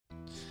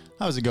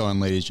How's it going,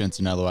 ladies, gents,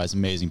 and otherwise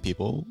amazing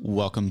people?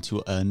 Welcome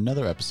to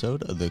another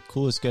episode of the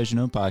Coolest Guys You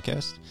Know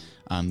podcast.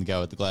 I'm the guy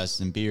with the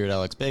glasses and beard,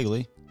 Alex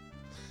Bagley.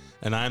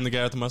 And I'm the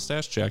guy with the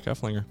mustache, Jack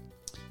Hefflinger.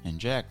 And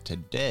Jack,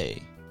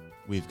 today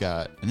we've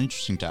got an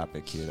interesting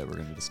topic here that we're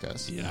going to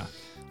discuss. Yeah.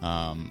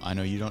 I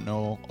know you don't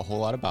know a whole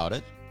lot about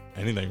it.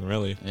 Anything,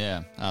 really.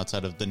 Yeah,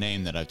 outside of the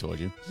name that I've told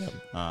you. Yep.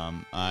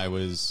 I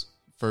was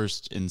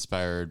first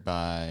inspired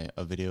by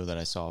a video that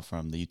I saw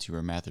from the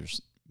YouTuber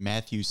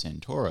Matthew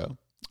Santoro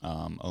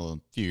a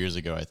few years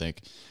ago, I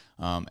think.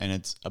 And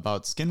it's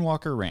about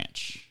Skinwalker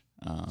Ranch.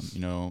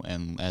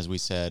 And as we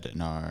said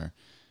in our,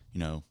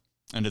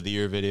 end of the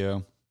year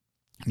video,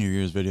 New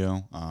Year's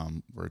video,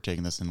 we're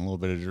taking this in a little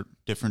bit of a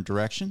different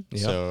direction. Yep.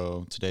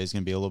 So today's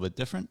going to be a little bit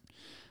different.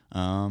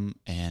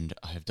 And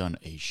I've done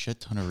a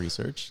shit ton of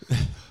research.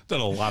 Done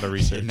a lot of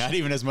research. Not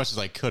even as much as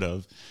I could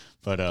have.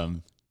 But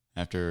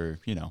after,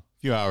 a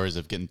few hours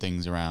of getting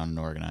things around and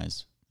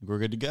organized, we're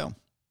good to go.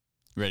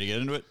 Ready to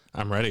get into it?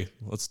 I'm ready.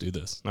 Let's do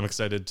this. I'm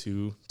excited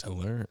to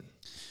learn.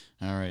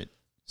 All right.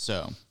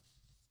 So,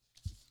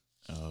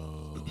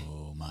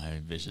 my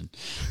vision.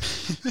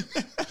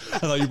 I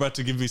thought you were about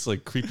to give me some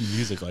creepy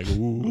music, like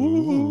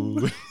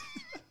ooh.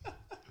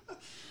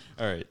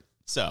 All right.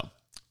 So,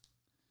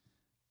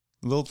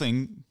 a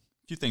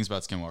few things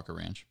about Skinwalker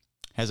Ranch.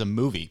 Has a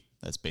movie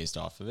that's based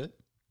off of it.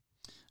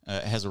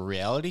 It has a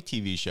reality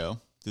TV show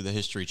through the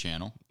History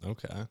Channel.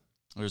 Okay.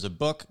 There's a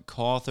book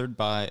co-authored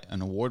by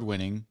an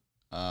award-winning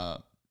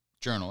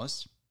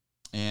journalist,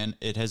 and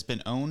it has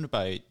been owned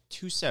by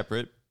two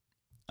separate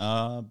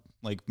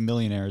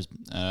millionaires.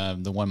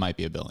 The one might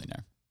be a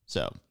billionaire.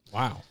 So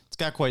wow, it's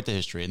got quite the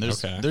history, and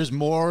there's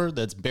more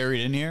that's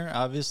buried in here,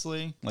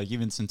 obviously, like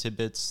even some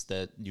tidbits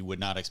that you would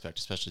not expect,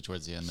 especially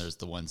towards the end. There's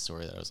the one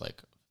story that I was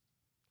like,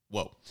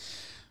 whoa.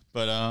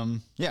 But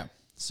yeah,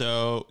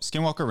 so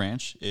Skinwalker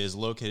Ranch is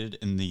located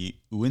in the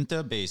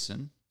Uinta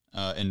Basin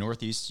in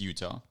northeast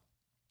Utah.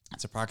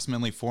 It's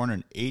approximately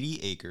 480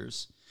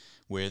 acres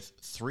with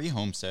 3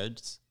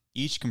 homesteads,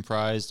 each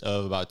comprised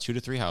of about 2 to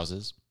 3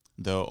 houses,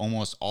 though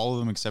almost all of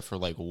them except for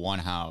one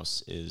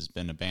house has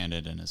been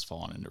abandoned and has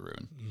fallen into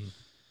ruin.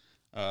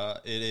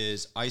 It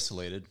is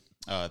isolated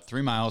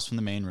 3 miles from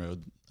the main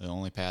road. The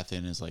only path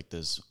in is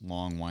this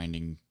long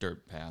winding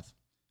dirt path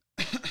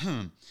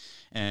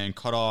and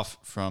cut off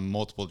from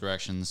multiple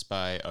directions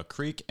by a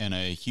creek and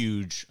a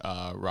huge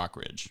rock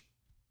ridge.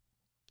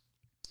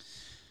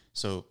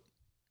 So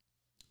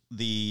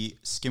the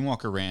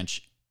Skinwalker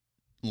Ranch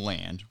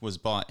land was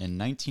bought in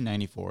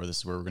 1994. This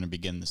is where we're going to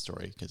begin the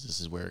story because this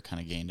is where it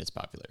kind of gained its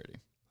popularity.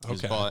 It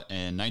was bought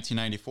in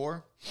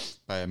 1994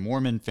 by a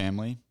Mormon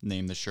family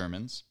named the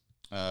Shermans,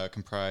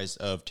 comprised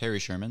of Terry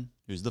Sherman,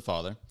 who's the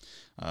father.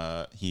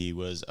 He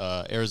was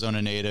an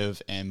Arizona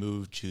native and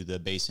moved to the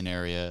Basin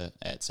area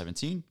at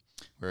 17,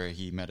 where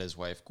he met his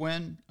wife,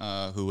 Gwen,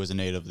 who was a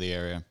native of the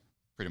area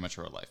pretty much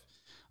her whole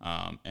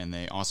life. And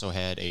they also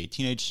had a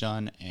teenage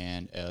son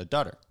and a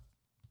daughter,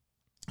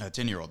 a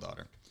 10-year-old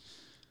daughter.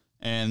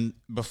 And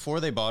before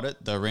they bought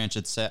it, the ranch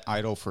had sat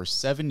idle for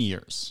 7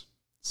 years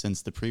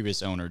since the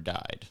previous owner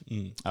died.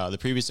 The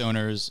previous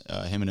owners,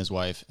 him and his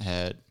wife,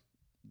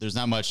 there's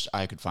not much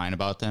I could find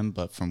about them,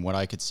 but from what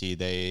I could see,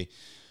 they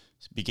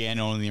began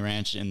owning the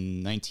ranch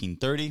in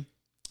 1930,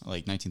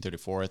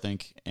 1934, I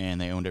think,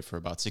 and they owned it for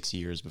about 60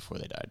 years before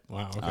they died.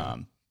 Wow.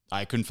 Okay.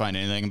 I couldn't find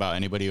anything about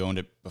anybody who owned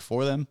it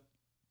before them,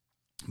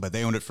 but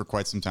they owned it for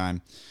quite some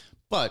time.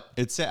 But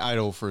it sat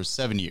idle for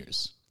 7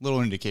 years.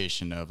 Little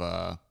indication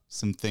of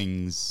some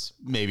things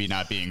maybe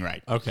not being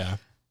right. Okay.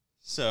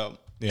 So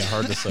yeah,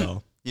 hard to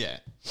sell. Yeah.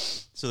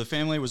 So the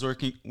family was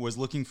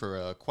looking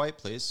for a quiet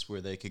place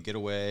where they could get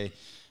away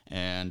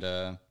and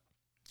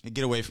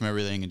get away from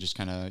everything and just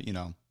kind of,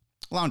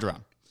 lounge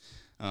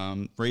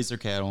around, raise their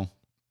cattle,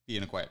 be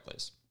in a quiet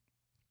place.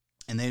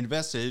 And they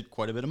invested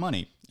quite a bit of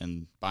money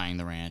in buying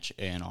the ranch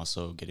and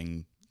also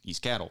getting these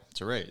cattle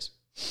to raise.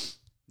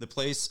 The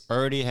place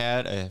already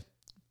had a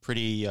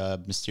pretty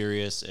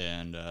mysterious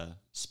and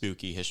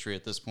spooky history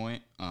at this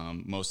point.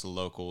 Most of the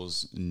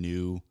locals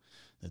knew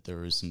that there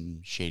was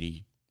some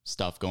shady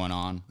stuff going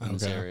on in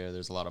this area.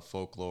 There's a lot of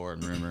folklore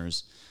and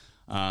rumors.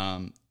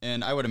 And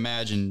I would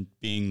imagine,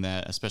 being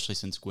that, especially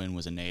since Gwen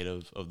was a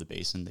native of the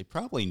basin, they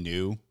probably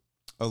knew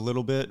a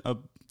little bit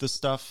of the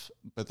stuff,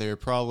 but they were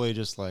probably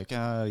just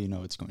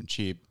it's going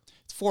cheap.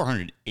 It's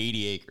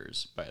 480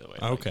 acres, by the way.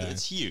 Okay.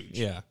 It's huge.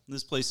 Yeah.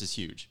 This place is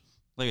huge.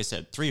 Like I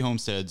said, 3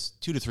 homesteads,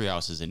 2 to 3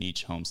 houses in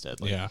each homestead.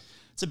 Yeah.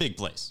 It's a big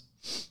place.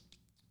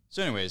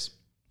 So anyways,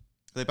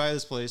 they buy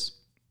this place,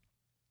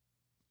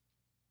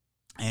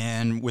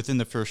 and within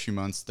the first few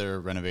months, they're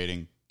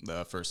renovating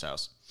the first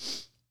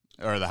house,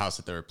 or the house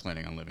that they're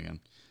planning on living in.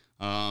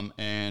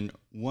 And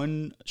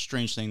one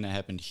strange thing that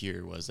happened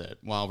here was that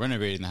while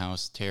renovating the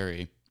house,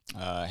 Terry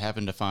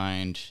happened to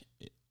find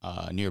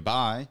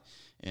nearby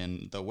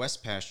in the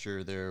west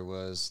pasture, there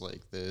was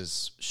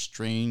this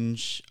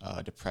strange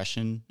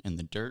depression in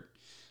the dirt.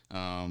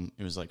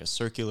 It was a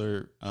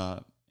circular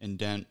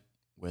indent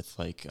with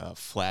a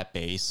flat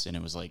base, and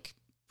it was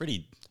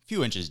pretty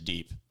few inches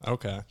deep.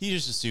 Okay. He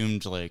just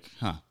assumed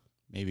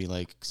Maybe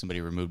like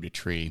somebody removed a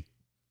tree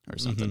or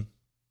something.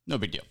 No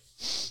big deal.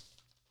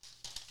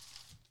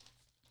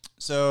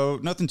 So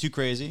nothing too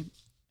crazy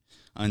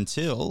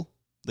until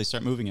they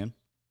start moving in.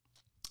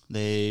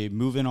 They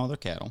move in all their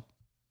cattle.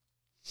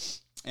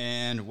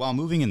 And while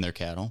moving in their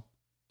cattle,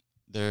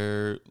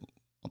 the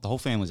whole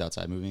family's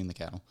outside moving in the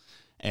cattle.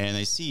 And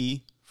they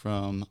see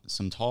from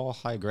some tall,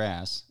 high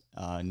grass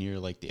near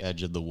like the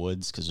edge of the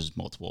woods, because there's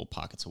multiple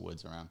pockets of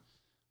woods around,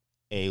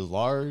 a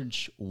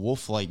large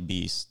wolf-like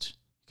beast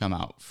come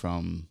out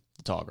from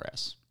the tall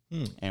grass.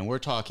 And we're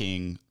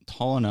talking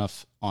tall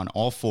enough on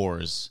all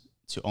fours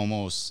to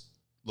almost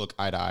look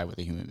eye to eye with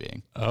a human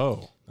being.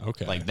 Oh,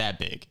 okay. Like that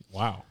big.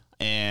 Wow.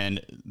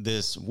 And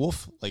this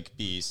wolf-like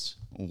beast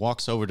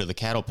walks over to the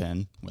cattle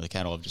pen where the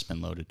cattle have just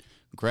been loaded,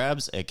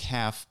 grabs a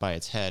calf by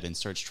its head and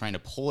starts trying to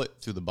pull it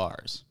through the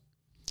bars.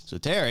 So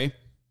Terry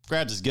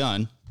grabs his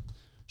gun,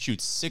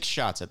 shoots 6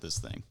 shots at this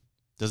thing,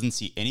 doesn't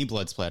see any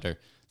blood splatter,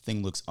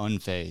 thing looks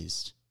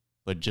unfazed,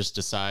 but just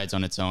decides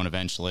on its own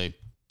eventually,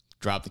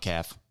 drop the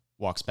calf,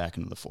 walks back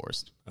into the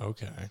forest.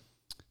 Okay.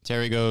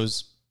 Terry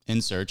goes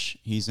in search.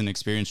 He's an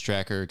experienced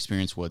tracker,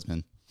 experienced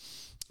woodsman.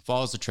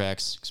 Follows the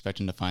tracks,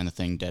 expecting to find the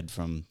thing dead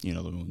from, the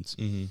wounds.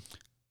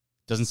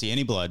 Doesn't see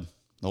any blood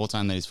the whole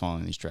time that he's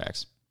following these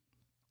tracks.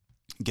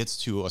 Gets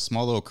to a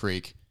small little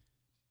creek.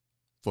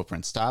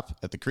 Footprints stop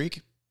at the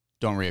creek.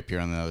 Don't reappear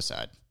on the other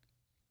side.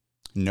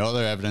 No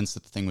other evidence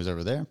that the thing was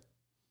ever there.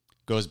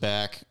 Goes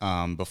back.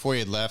 Before he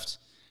had left,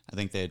 I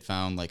think they had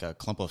found like a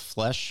clump of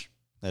flesh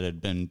that had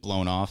been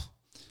blown off.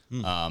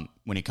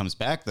 When he comes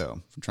back,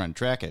 though, from trying to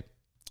track it,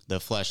 the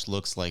flesh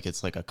looks like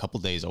it's like a couple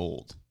days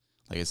old.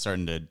 Like it's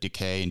starting to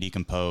decay and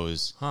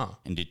decompose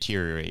and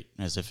deteriorate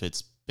as if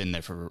it's been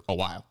there for a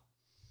while.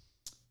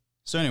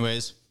 So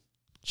anyways,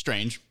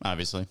 strange,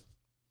 obviously.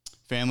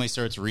 Family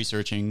starts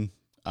researching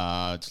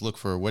to look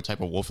for what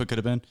type of wolf it could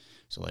have been.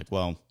 So like,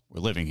 well,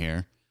 we're living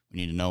here. We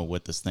need to know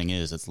what this thing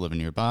is that's living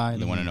nearby.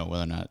 They want to know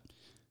whether or not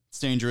it's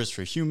dangerous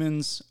for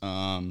humans.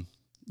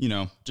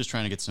 Just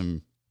trying to get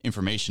some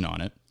information on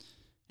it.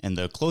 And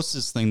the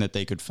closest thing that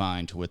they could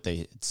find to what they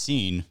had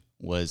seen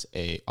was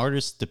a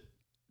artist's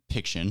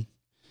depiction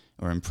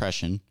or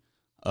impression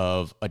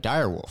of a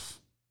direwolf.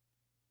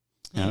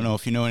 I don't know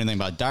if you know anything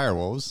about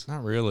direwolves.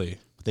 Not really.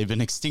 But they've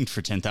been extinct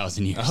for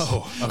 10,000 years.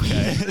 Oh,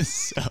 okay.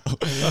 So,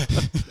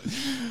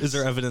 is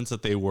there evidence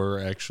that they were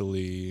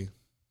actually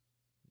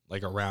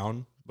like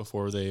around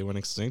before they went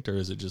extinct, or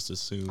is it just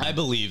assumed? I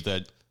believe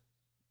that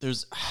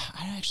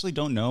I actually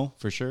don't know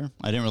for sure.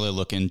 I didn't really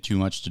look in too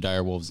much to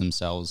direwolves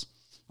themselves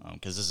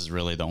because this is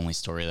really the only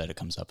story that it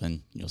comes up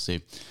in. You'll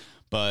see.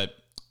 But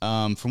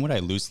from what I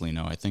loosely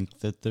know, I think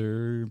that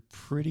they're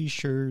pretty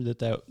sure that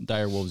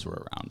direwolves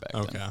were around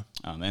back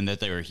then. And that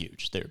they were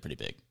huge. They were pretty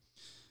big.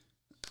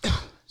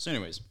 So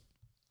anyways,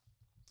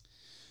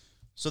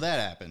 so that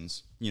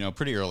happens,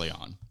 pretty early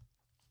on.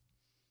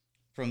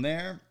 From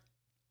there,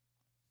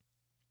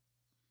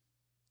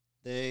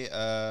 they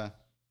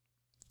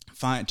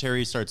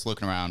Terry starts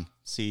looking around,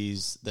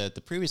 sees that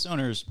the previous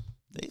owners,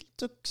 they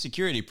took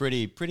security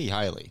pretty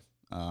highly.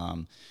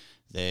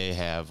 They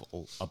have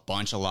a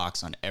bunch of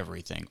locks on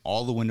everything.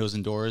 All the windows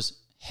and doors,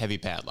 heavy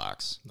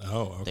padlocks.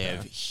 Oh, okay. They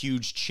have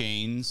huge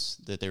chains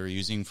that they were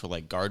using for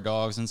like guard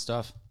dogs and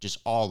stuff, just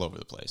all over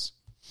the place.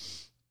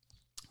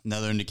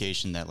 Another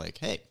indication that like,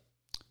 hey,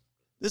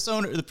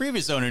 the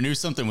previous owner knew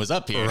something was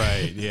up here.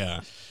 Right,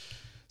 yeah.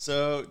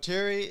 So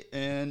Terry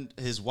and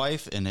his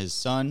wife and his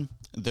son,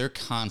 they're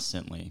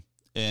constantly,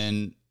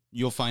 and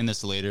you'll find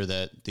this later,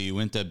 that the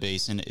Uinta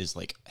Basin is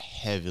like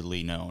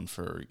heavily known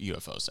for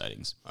UFO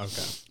sightings.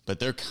 Okay. But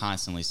they're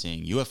constantly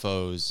seeing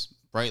UFOs,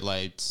 bright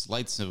lights,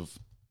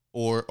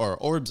 or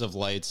orbs of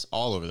lights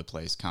all over the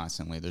place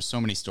constantly. There's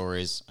so many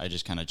stories. I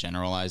just kind of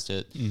generalized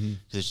it because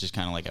it's just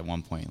kind of like at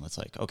one point, it's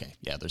like, okay,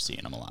 yeah, they're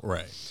seeing them a lot.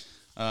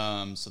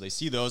 Right. So they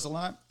see those a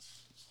lot.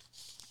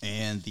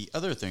 And the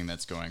other thing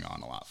that's going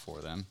on a lot for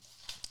them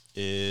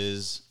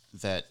is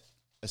that,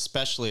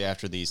 especially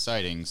after these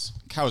sightings,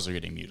 cows are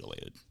getting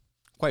mutilated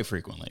quite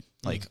frequently,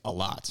 like a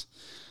lot.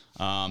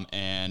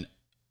 And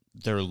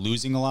they're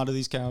losing a lot of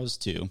these cows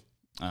too.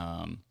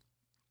 And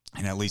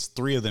at least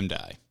 3 of them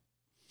die.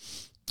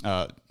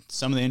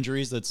 Some of the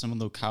injuries that some of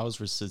the cows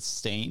were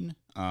sustain,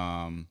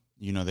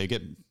 they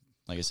get,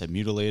 like I said,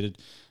 mutilated.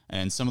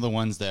 And some of the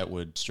ones that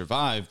would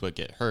survive but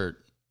get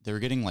hurt, they were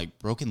getting like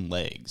broken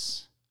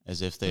legs,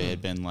 as if they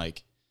had been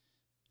like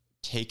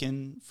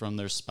taken from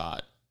their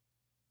spot,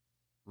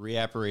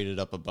 reapparated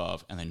up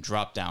above, and then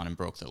dropped down and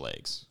broke their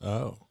legs.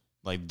 Oh.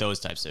 Like those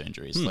types of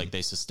injuries. Like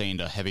they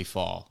sustained a heavy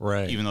fall.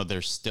 Right. Even though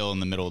they're still in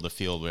the middle of the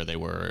field where they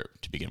were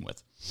to begin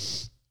with.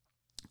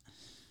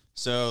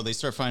 So they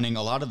start finding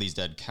a lot of these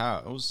dead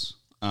cows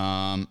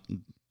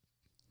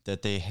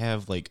that they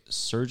have like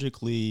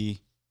surgically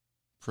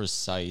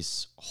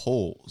precise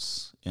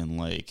holes in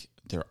like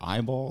their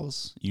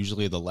eyeballs,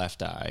 usually the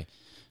left eye,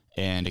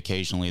 and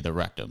occasionally the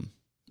rectum.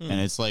 And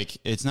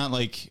it's not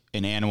like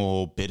an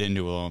animal bit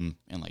into them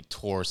and like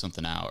tore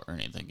something out or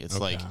anything. It's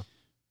like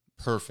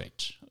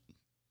perfect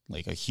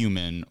like a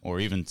human or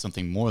even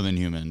something more than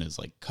human is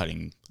like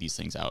cutting these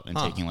things out and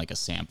taking like a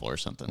sample or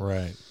something.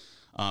 Right.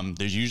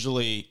 There's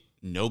usually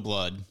no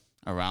blood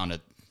around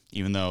it,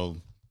 even though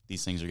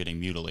these things are getting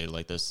mutilated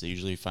like this. They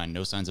usually find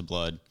no signs of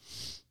blood.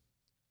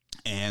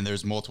 And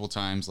there's multiple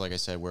times, like I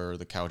said, where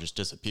the cow just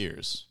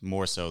disappears,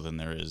 more so than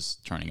there is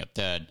turning up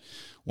dead.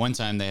 One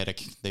time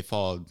they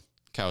followed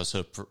cow's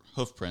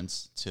hoof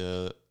prints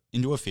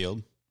into a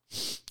field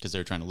because they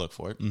were trying to look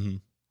for it. Mm-hmm.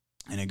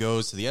 And it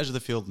goes to the edge of the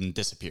field and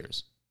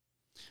disappears.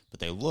 But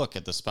they look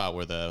at the spot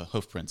where the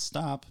hoof prints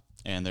stop,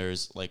 and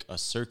there's like a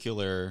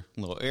circular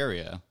little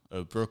area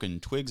of broken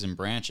twigs and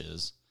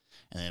branches.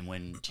 And then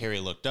when Terry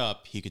looked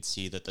up, he could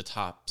see that the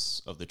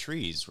tops of the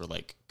trees were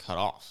like cut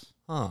off.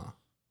 Huh.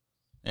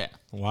 Yeah.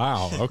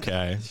 Wow.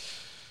 Okay.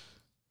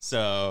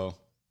 So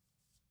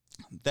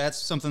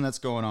that's something that's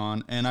going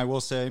on. And I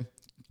will say,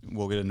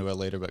 we'll get into it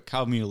later, but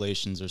cow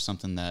mutilations are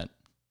something that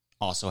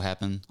also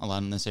happen a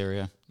lot in this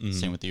area. Mm-hmm.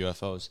 Same with the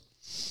UFOs.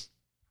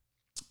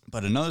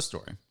 But another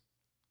story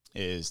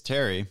is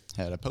Terry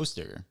had a post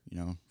digger,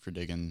 for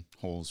digging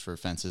holes for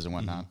fences and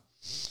whatnot.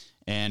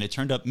 Mm-hmm. And it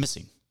turned up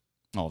missing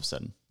all of a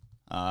sudden.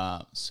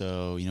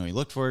 So, he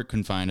looked for it,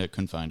 couldn't find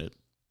it.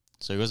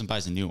 So he goes and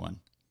buys a new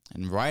one.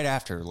 And right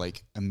after,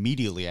 like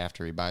immediately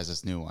after he buys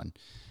this new one,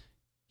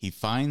 he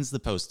finds the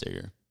post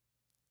digger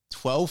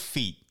 12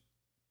 feet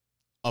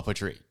up a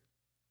tree.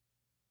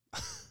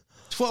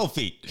 12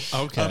 feet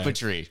up a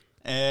tree.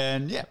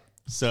 And yeah,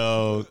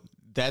 so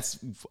that's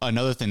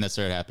another thing that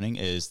started happening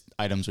is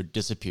items would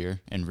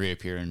disappear and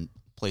reappear in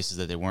places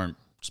that they weren't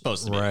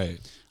supposed to be. Right.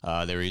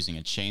 They were using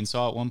a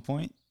chainsaw at one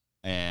point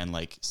and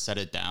like set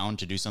it down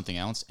to do something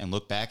else and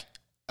look back,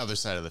 other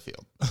side of the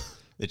field.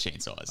 The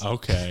chainsaws.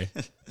 Okay.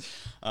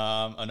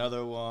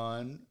 Another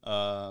one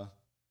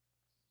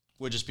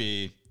would just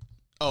be,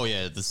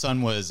 the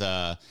son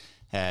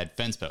had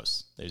fence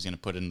posts that he was going to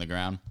put in the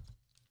ground.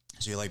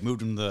 So he like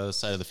moved him to the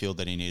side of the field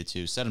that he needed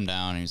to, set him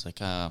down, and he's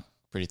like,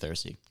 pretty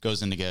thirsty.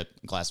 Goes in to get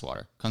a glass of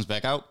water. Comes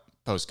back out,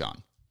 post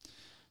gone.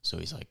 So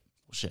he's like,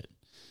 well, shit.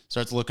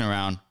 Starts looking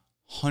around,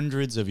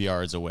 hundreds of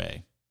yards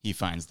away. He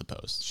finds the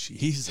post.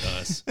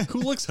 Jesus.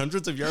 Who looks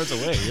hundreds of yards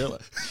away? You're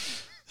like...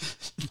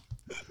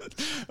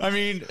 I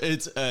mean,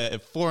 it's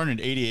a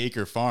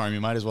 480-acre farm.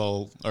 You might as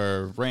well,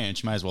 or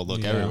ranch, you might as well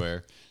look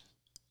everywhere.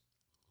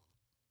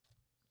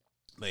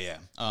 But yeah,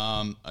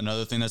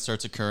 another thing that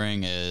starts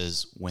occurring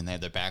is when they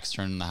have their backs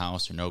turned in the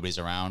house or nobody's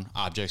around,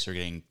 objects are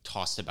getting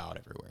tossed about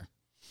everywhere.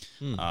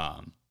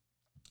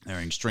 They're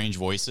hearing strange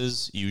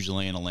voices,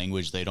 usually in a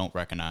language they don't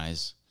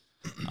recognize.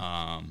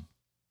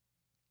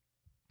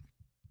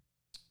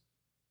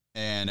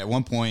 And at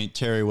one point,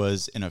 Terry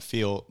was in a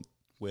field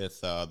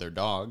with their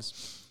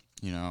dogs.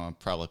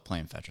 Probably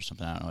playing fetch or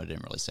something. I don't know. I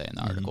didn't really say in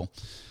the article.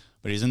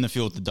 But he's in the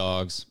field with the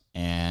dogs,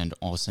 and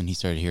all of a sudden he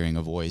started hearing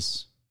a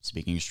voice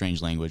speaking a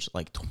strange language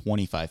like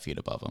 25 feet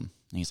above him.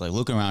 And he's like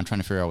looking around trying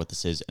to figure out what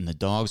this is, and the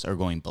dogs are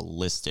going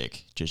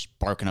ballistic, just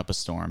barking up a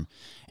storm.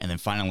 And then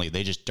finally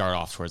they just dart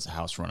off towards the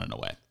house running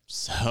away.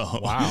 So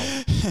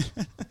wow.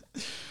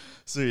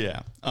 So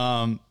yeah.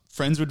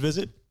 Friends would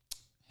visit,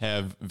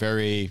 have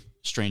very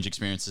strange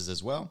experiences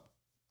as well.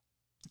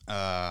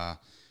 Hang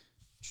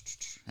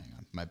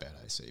on, my bad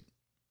eyesight.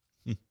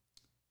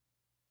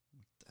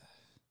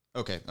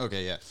 Okay,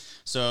 yeah.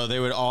 So they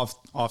would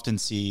often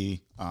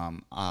see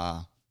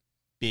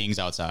beings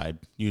outside,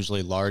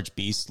 usually large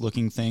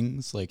beast-looking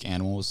things like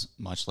animals,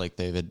 much like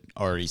they had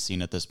already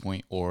seen at this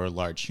point, or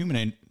large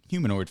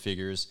humanoid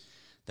figures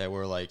that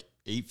were like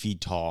 8 feet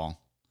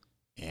tall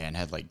and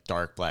had like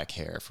dark black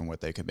hair from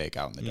what they could make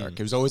out in the dark.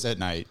 It was always at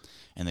night,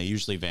 and they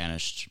usually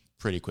vanished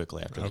pretty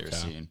quickly after they were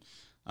seen.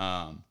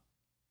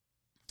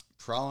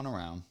 Prowling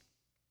around.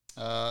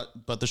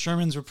 But the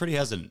Shermans were pretty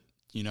hesitant,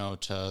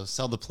 to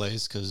sell the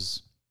place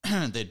because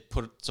they'd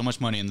put so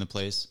much money in the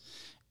place.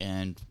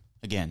 And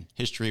again,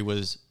 history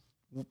was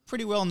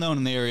pretty well known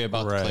in the area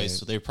about the place,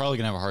 so they were probably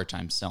going to have a hard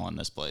time selling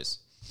this place.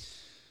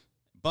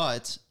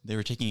 But they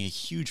were taking a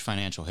huge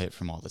financial hit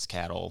from all this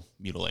cattle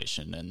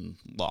mutilation and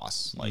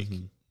loss. Like,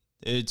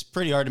 it's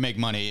pretty hard to make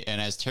money. And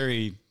as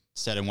Terry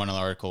said in one of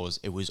the articles,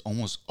 it was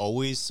almost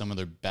always some of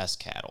their best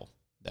cattle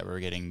that were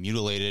getting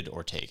mutilated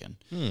or taken.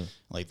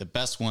 Like, the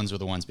best ones were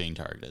the ones being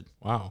targeted.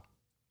 Wow.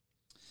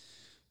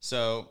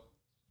 So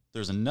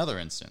there's another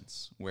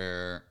instance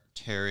where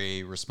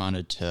Terry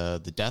responded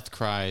to the death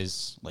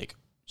cries, like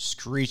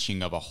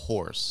screeching of a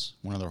horse,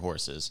 one of their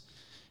horses.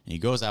 And he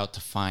goes out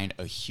to find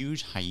a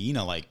huge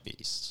hyena-like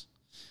beast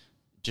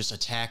just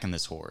attacking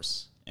this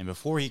horse. And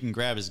before he can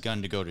grab his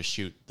gun to go to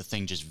shoot, the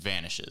thing just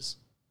vanishes.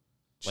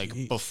 Like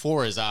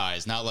before his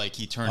eyes, not like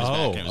he turned his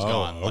back and it was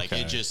gone. Okay. Like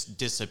it just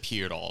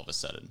disappeared all of a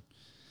sudden.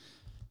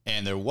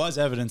 And there was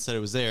evidence that it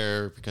was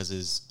there because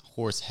his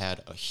horse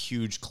had a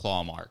huge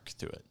claw mark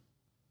through it.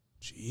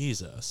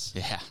 Jesus.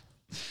 Yeah.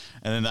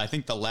 And then I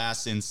think the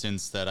last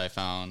instance that I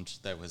found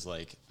that was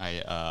like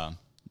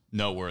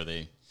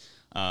noteworthy,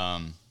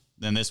 then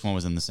this one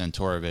was in the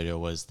Centaura video,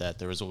 was that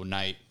there was a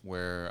night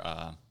where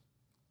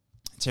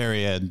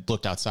Terry had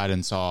looked outside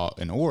and saw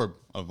an orb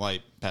of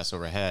light pass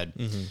overhead.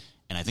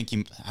 And I think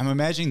I'm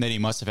imagining that he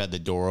must have had the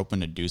door open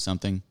to do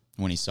something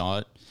when he saw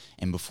it.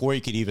 And before he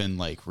could even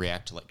like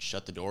react to like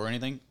shut the door or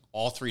anything,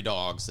 all 3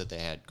 dogs that they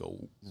had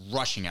go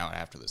rushing out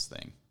after this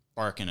thing,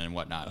 barking and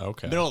whatnot.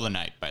 Okay. Middle of the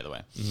night, by the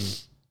way.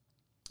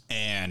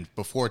 And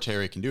before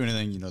Terry can do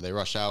anything, they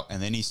rush out,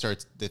 and then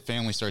the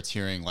family starts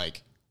hearing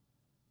like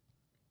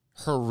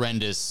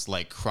horrendous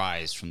like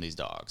cries from these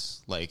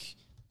dogs, like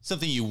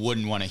something you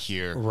wouldn't want to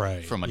hear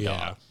from a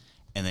dog,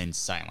 and then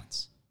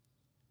silence.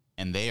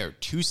 And they are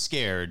too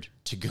scared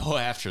to go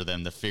after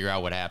them to figure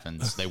out what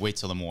happens. They wait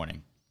till the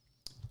morning.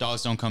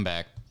 Dogs don't come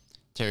back.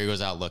 Terry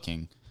goes out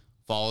looking,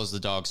 follows the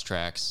dog's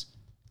tracks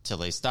till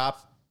they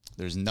stop.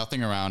 There's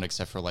nothing around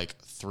except for like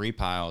 3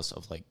 piles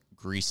of like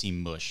greasy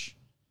mush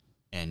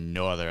and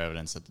no other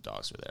evidence that the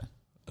dogs were there.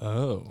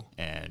 Oh.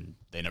 And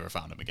they never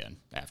found him again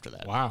after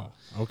that. Wow.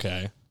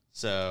 Okay.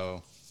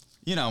 So,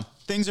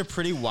 things are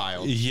pretty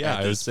wild. Yeah,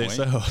 I would say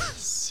so.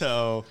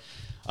 So,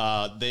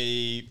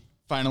 they'd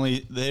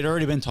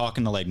already been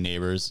talking to like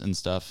neighbors and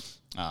stuff,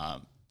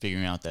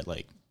 figuring out that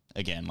like,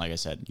 again, like I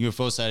said,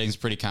 UFO sightings are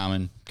pretty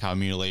common. Cow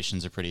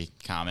mutilations are pretty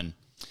common.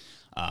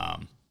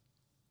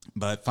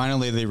 But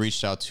finally they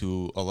reached out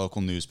to a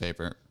local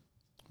newspaper.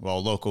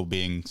 Well, local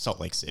being Salt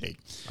Lake City.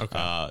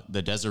 Okay.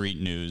 The Deseret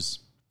News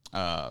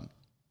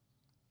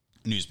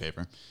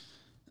newspaper.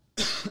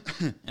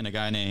 And a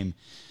guy named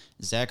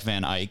Zach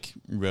Van Eyck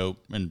wrote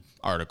an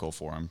article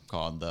for him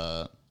called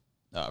the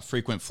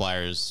Frequent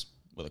Flyers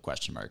with a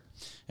question mark.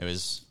 It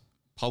was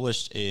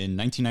published in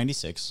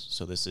 1996,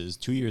 so this is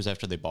 2 years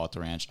after they bought the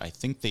ranch. I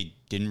think they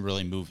didn't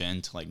really move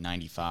in to like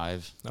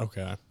 95.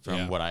 Okay.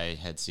 From what I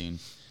had seen.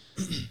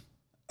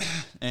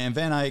 And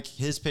Van Eyck,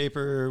 his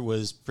paper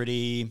was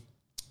pretty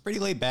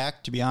laid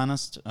back, to be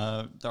honest.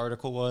 The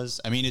article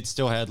was. I mean, it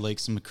still had like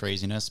some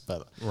craziness,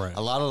 but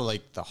a lot of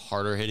like the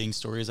harder hitting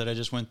stories that I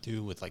just went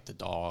through with like the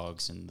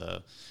dogs and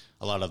a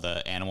lot of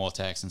the animal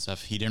attacks and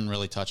stuff, he didn't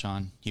really touch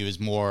on. He was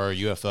more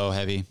UFO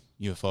heavy,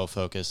 UFO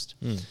focused.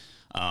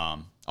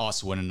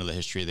 Also went into the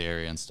history of the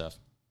area and stuff.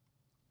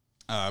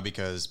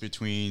 Because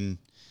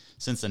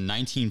since the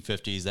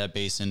 1950s, that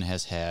basin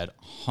has had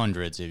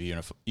hundreds of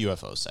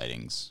UFO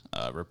sightings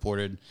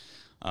reported.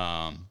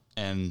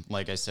 And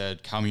like I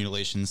said, cow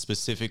mutilations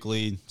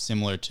specifically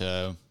similar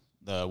to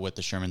what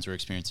the Shermans were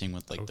experiencing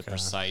with like the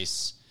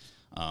precise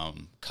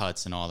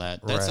cuts and all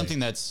that. That's something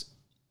that's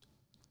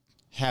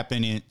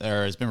happening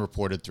or has been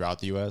reported throughout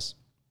the U.S.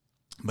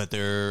 But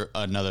they're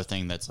another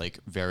thing that's like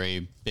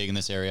very big in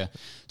this area,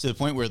 to the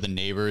point where the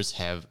neighbors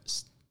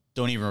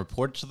don't even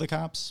report it to the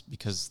cops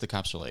because the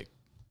cops are like,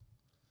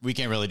 we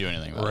can't really do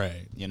anything about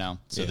it,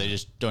 So they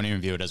just don't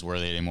even view it as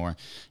worthy anymore.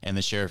 And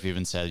the sheriff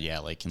even said,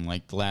 like in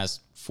like the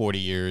last 40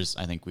 years,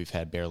 I think we've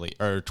had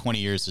 20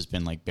 years has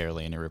been like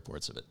barely any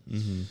reports of it.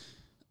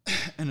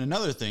 And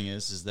another thing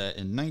is that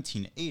in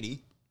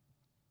 1980,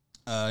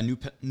 a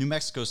New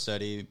Mexico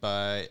study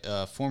by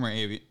a former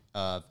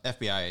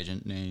FBI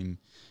agent named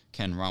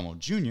Ken Rommel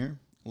Jr.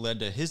 led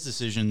to his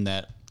decision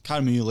that cow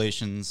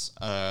mutilations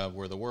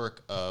were the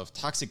work of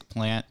toxic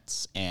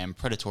plants and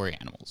predatory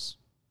animals.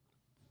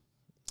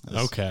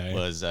 This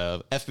was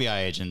FBI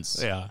agents.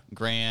 Yeah.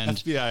 Grand.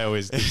 FBI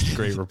always gives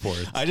great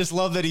reports. I just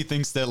love that he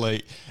thinks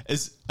that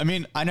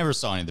I never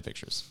saw any of the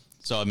pictures,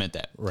 so I'll admit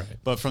that. Right.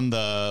 But from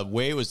the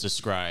way it was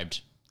described,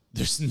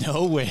 there's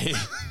no way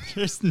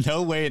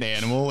an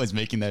animal is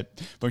making that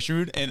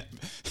function food. And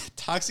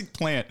toxic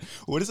plant,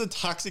 what is a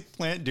toxic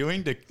plant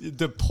doing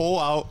to pull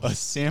out a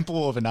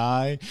sample of an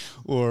eye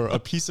or a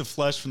piece of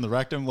flesh from the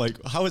rectum? Like,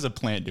 how is a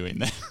plant doing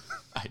that?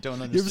 I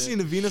don't understand. You ever seen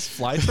a Venus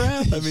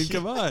flytrap? I mean,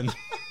 come on.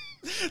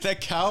 That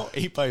cow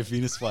ate by a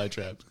Venus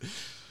flytrap.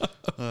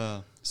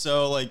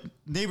 So, like,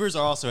 neighbors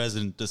are also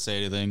hesitant to say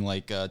anything.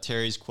 Like,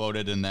 Terry's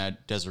quoted in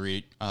that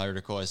Deseret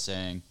article as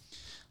saying,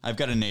 I've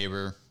got a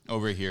neighbor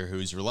over here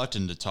who's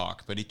reluctant to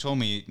talk, but he told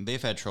me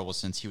they've had trouble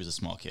since he was a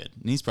small kid.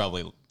 And he's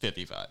probably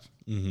 55.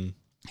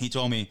 He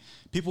told me,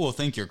 people will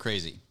think you're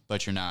crazy,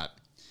 but you're not.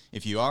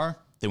 If you are,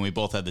 then we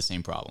both had the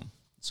same problem.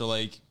 So,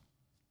 like,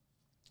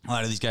 a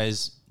lot of these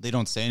guys, they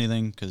don't say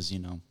anything because,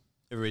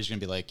 everybody's going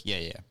to be like,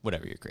 yeah,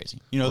 whatever, you're crazy.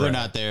 They're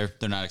not there.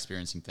 They're not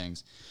experiencing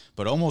things.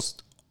 But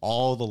almost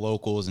all the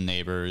locals and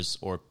neighbors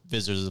or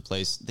visitors of the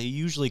place, they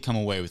usually come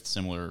away with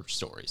similar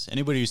stories.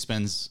 Anybody who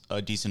spends a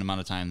decent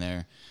amount of time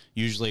there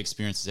usually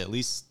experiences at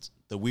least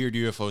the weird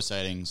UFO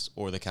sightings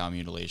or the cow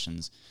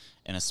mutilations.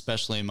 And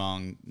especially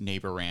among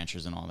neighbor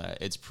ranchers and all that,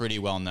 it's pretty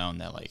well known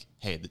that, like,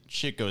 hey, the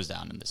shit goes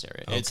down in this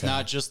area. Okay. It's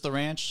not just the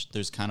ranch.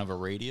 There's kind of a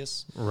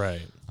radius.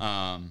 Right.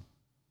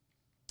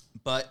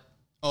 But,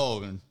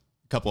 and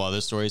couple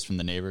other stories from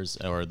the neighbors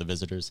or the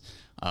visitors.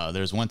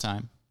 There's one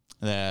time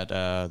that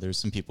there's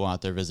some people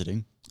out there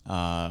visiting,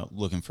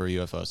 looking for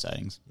UFO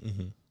sightings.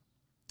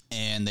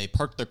 And they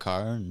parked their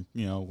car and,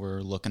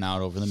 were looking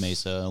out over the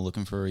mesa,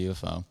 looking for a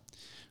UFO.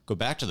 Go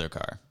back to their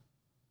car.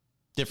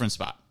 Different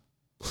spot.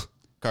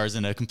 Car's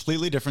in a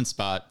completely different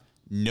spot.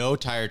 No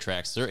tire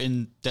tracks. They're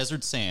in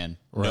desert sand.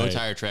 No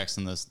tire tracks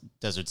in this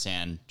desert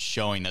sand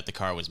showing that the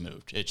car was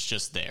moved. It's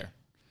just there.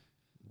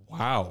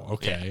 Wow.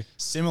 Okay. Yeah.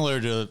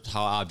 Similar to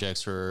how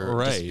objects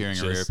were disappearing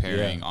or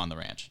reappearing on the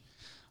ranch.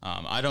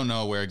 I don't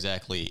know where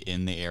exactly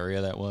in the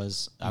area that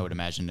was. I would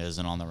imagine it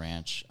isn't on the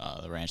ranch.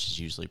 The ranch is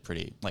usually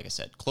pretty, like I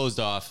said, closed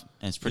off,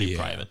 and it's pretty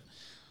private.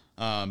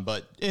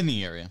 But in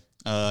the area,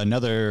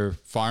 another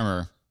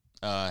farmer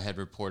had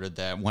reported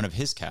that one of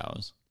his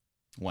cows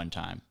one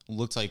time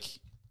looked like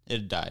it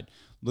had died.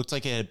 Looked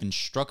like it had been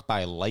struck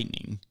by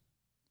lightning,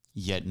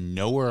 yet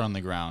nowhere on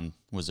the ground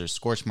was there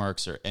scorch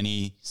marks or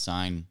any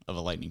sign of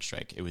a lightning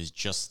strike. It was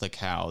just the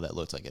cow that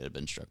looked like it had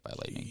been struck by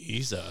lightning.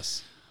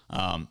 Jesus.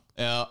 On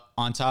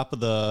top of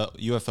the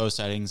UFO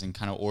sightings and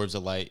kind of orbs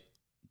of light,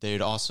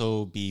 there'd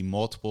also be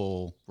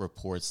multiple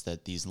reports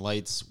that these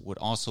lights would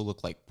also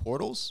look like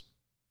portals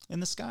in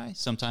the sky.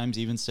 Sometimes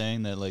even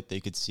saying that like they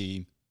could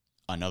see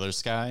another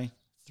sky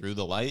through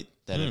the light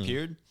that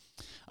appeared,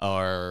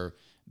 or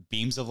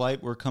beams of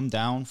light were come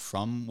down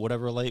from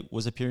whatever light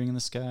was appearing in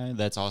the sky.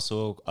 That's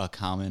also a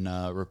common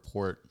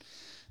report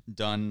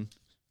done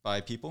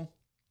by people.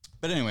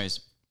 But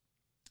anyways,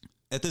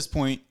 at this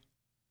point,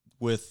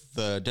 with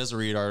the Desert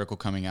Reed article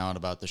coming out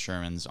about the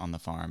Shermans on the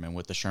farm and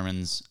what the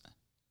Shermans,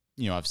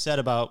 I've said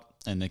about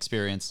and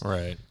experienced,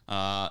 right?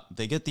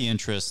 They get the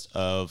interest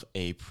of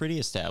a pretty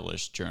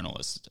established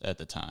journalist at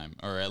the time,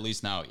 or at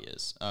least now he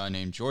is,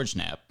 named George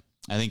Knapp.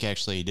 I think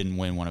actually he didn't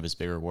win one of his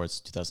bigger awards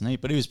in 2008,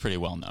 but he was pretty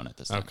well known at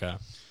this time. Okay.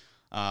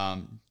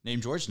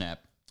 Named George Knapp.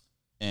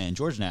 And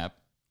George Knapp,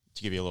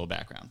 to give you a little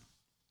background,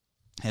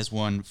 has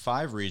won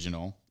 5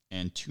 regional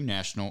and 2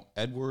 national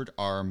Edward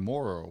R.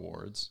 Maurer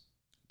Awards,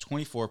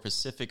 24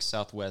 Pacific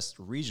Southwest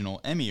Regional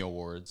Emmy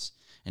Awards,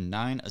 and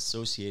 9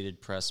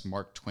 Associated Press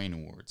Mark Twain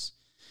Awards.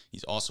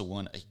 He's also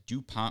won a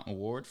DuPont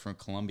Award from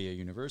Columbia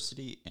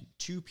University and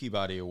 2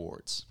 Peabody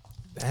Awards.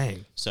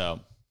 Dang.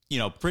 So,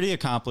 pretty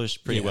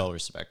accomplished, pretty well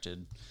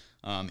respected.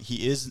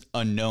 He is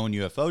a known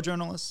UFO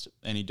journalist,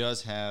 and he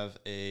does have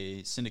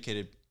a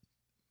syndicated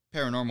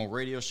paranormal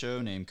radio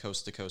show named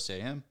Coast to Coast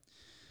AM.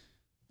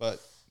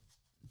 But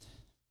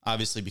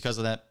obviously, because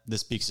of that,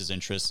 this piques his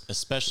interest.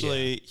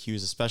 He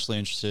was especially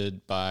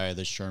interested by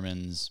the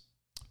Shermans'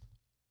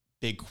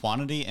 big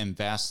quantity and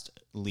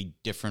vastly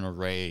different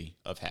array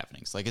of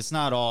happenings. Like, it's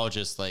not all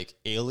just like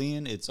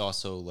alien; it's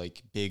also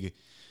like big,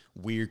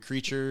 weird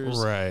creatures.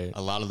 Right.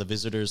 A lot of the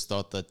visitors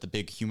thought that the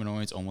big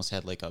humanoids almost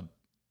had like a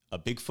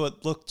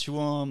Bigfoot look to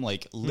them,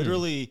 like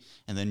literally.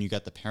 And then you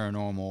got the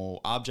paranormal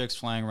objects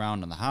flying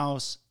around in the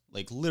house.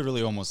 Like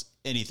literally, almost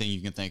anything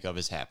you can think of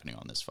is happening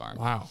on this farm.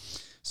 Wow.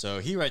 So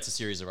he writes a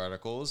series of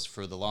articles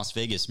for the Las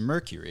Vegas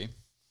Mercury,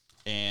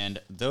 and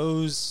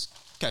those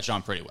catch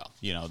on pretty well.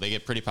 They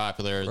get pretty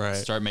popular,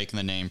 start making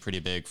the name pretty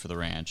big for the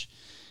ranch,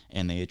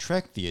 and they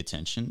attract the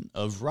attention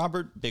of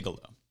Robert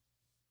Bigelow.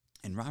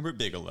 And Robert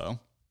Bigelow,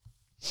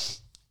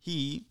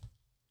 he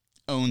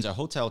owns a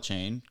hotel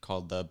chain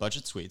called the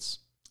Budget Suites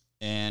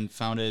and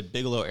founded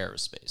Bigelow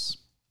Aerospace.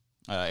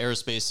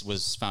 Aerospace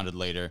was founded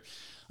later,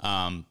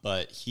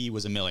 but he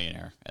was a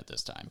millionaire at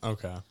this time.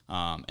 Okay.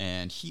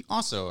 And he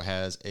also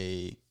has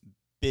a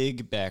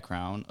big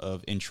background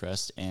of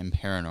interest in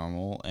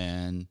paranormal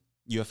and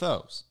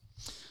UFOs.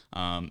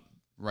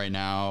 Right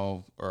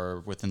now,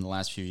 or within the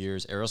last few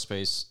years,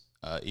 Aerospace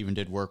even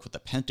did work with the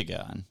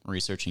Pentagon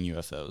researching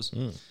UFOs.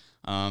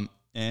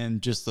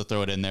 And just to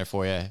throw it in there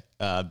for you,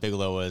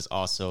 Bigelow was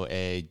also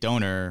a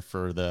donor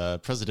for the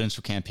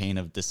presidential campaign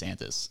of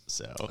DeSantis.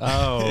 So,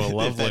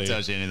 lovely. If that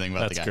tells you anything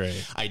about the guy.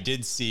 Great. I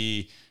did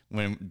see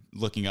when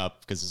looking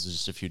up, because this was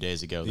just a few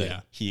days ago,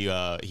 that he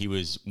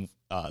was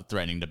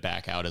threatening to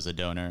back out as a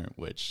donor,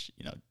 which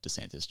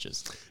DeSantis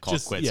just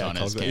called quits on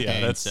his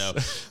campaign. So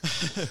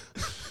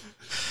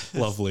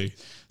lovely.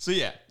 So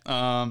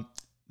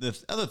the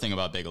other thing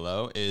about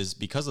Bigelow is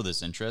because of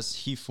this interest,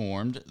 he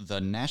formed the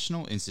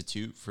National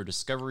Institute for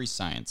Discovery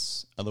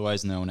Science,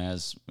 otherwise known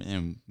as,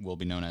 and will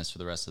be known as for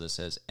the rest of this,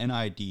 as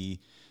NIDSCI,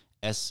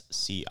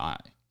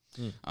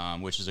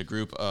 which is a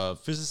group of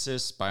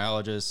physicists,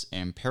 biologists,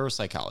 and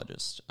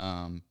parapsychologists,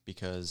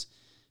 because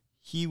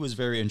he was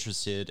very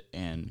interested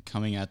in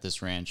coming at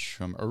this ranch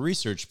from a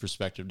research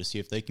perspective to see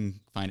if they can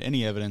find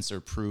any evidence or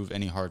prove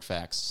any hard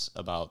facts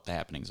about the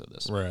happenings of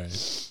this.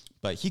 Right.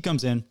 But he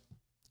comes in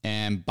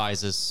and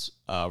buys this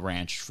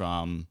ranch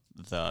from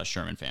the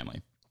Sherman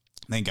family.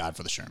 Thank God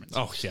for the Shermans.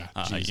 Oh, yeah.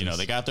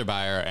 They got their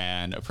buyer,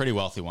 and a pretty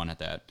wealthy one at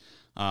that.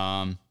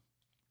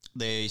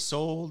 They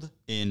sold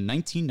in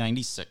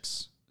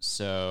 1996,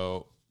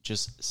 so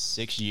just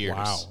 6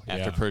 years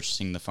after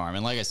purchasing the farm.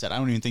 And like I said, I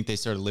don't even think they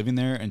started living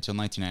there until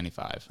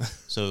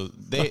 1995. So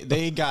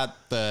they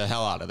got the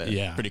hell out of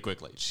there pretty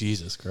quickly.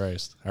 Jesus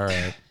Christ. All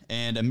right.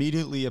 And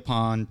immediately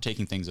upon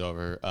taking things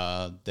over,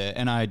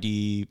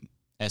 the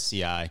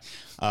NIDSCI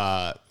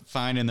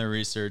find in their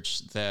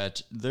research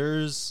that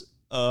there's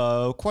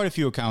quite a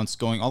few accounts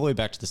going all the way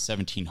back to the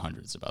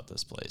 1700s about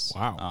this place.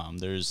 Wow.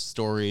 There's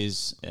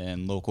stories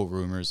and local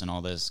rumors and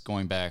all this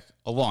going back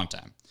a long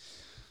time.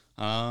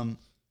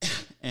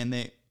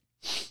 And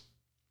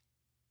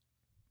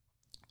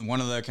one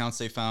of the accounts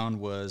they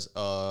found was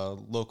about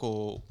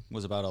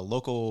a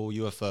local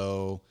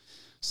UFO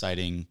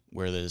sighting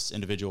where this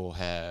individual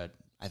had,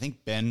 I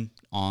think, been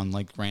on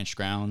like ranch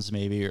grounds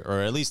maybe,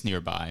 or at least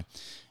nearby,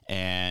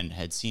 and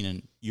had seen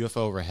a UFO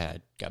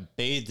overhead, got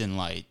bathed in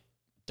light,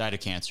 died of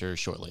cancer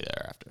shortly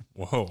thereafter.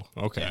 Whoa.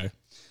 Okay.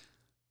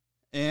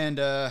 Yeah.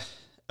 And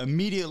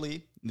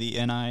immediately the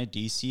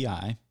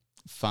NIDCI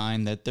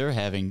find that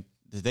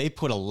they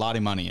put a lot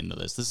of money into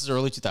this. This is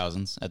early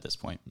 2000s at this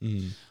point.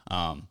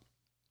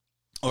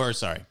 Or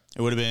sorry,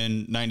 it would have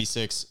been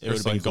 96. It would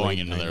have been going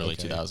into the early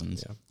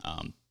 2000s.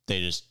 Yeah. They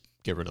just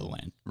get rid of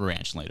the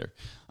ranch later.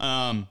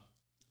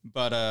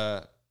 But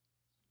I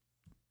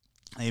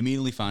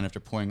immediately found, after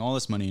pouring all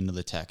this money into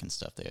the tech and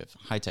stuff, they have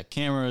high-tech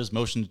cameras,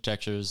 motion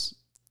detectors,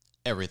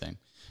 everything,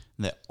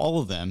 that all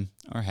of them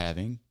are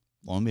having,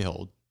 lo and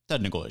behold,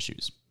 technical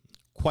issues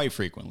quite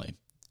frequently.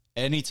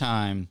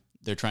 Anytime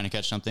they're trying to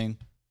catch something,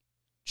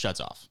 shuts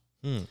off.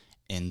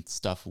 And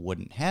stuff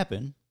wouldn't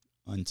happen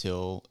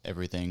until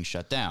everything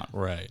shut down.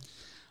 Right.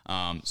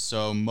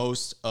 So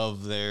most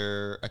of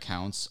their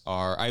accounts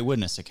are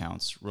eyewitness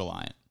accounts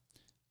reliant.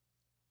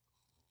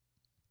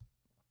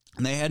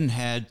 And they hadn't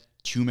had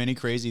too many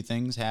crazy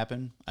things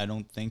happen, I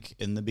don't think,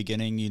 in the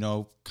beginning,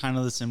 kind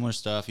of the similar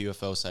stuff,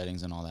 UFO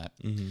sightings and all that.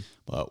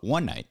 But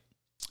one night,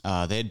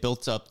 they had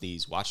built up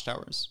these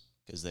watchtowers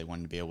because they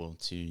wanted to be able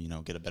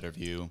to, get a better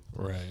view.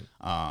 Right.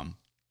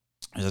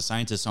 There's a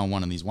scientist on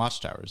one of these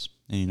watchtowers,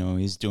 and,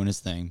 he's doing his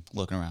thing,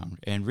 looking around,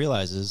 and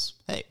realizes,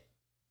 hey,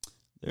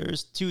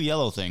 there's 2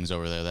 yellow things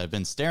over there that have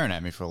been staring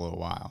at me for a little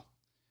while.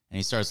 And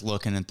he starts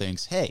looking and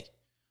thinks, hey,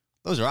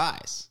 those are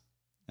eyes.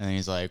 And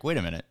he's like, wait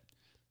a minute.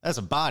 That's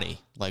a body,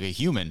 like a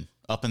human,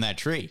 up in that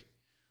tree.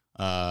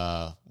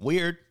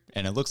 Weird.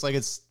 And it looks like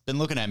it's been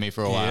looking at me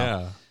for a while.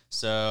 Yeah.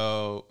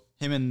 So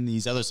him and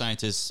these other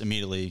scientists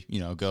immediately,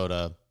 go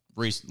to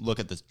look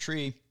at the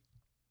tree.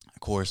 Of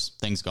course,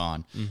 thing's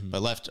gone.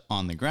 But left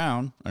on the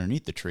ground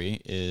underneath the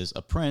tree is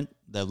a print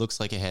that looks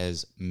like it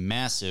has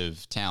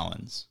massive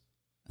talons.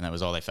 And that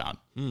was all they found.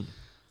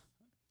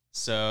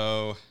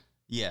 So,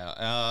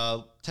 yeah,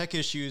 tech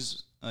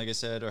issues, like I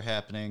said, are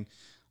happening.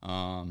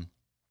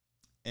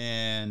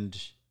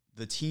 And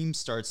the team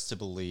starts to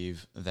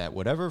believe that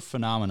whatever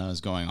phenomena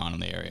is going on in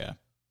the area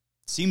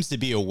seems to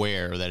be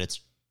aware that it's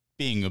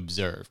being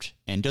observed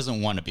and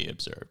doesn't want to be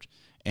observed,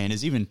 and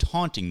is even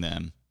taunting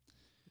them.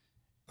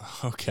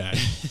 Okay.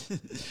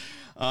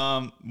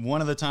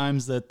 One of the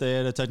times that they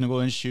had a technical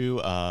issue,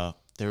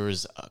 there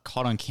was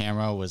caught on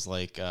camera was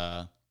like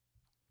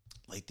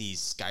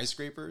these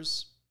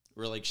skyscrapers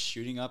were like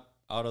shooting up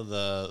out of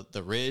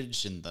the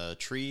ridge and the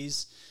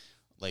trees.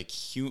 Like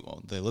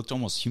they looked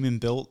almost human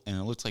built, and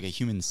it looked like a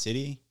human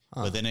city,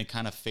 but then it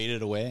kind of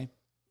faded away.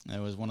 It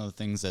was one of the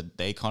things that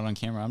they caught on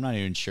camera. I'm not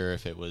even sure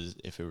if it was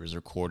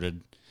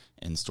recorded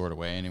and stored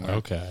away anywhere.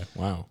 Okay.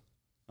 Wow.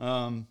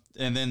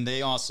 And then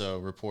they also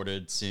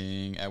reported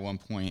seeing at one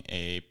point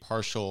a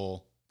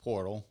partial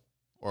portal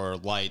or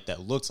light that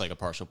looks like a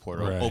partial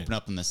portal open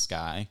up in the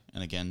sky.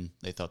 And again,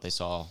 they thought they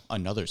saw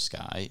another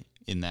sky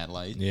in that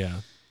light. Yeah.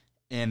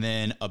 And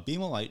then a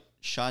beam of light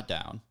shot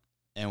down,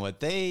 and what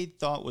they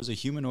thought was a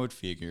humanoid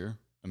figure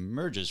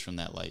emerges from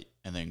that light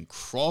and then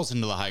crawls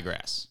into the high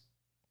grass.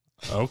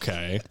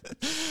 Okay.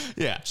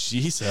 Yeah.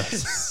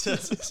 Jesus.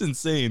 That's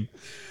insane.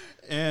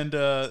 And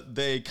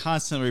they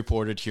constantly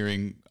reported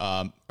hearing,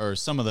 or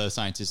some of the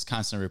scientists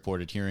constantly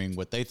reported hearing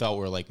what they thought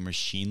were like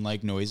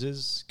machine-like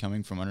noises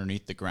coming from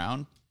underneath the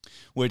ground,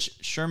 which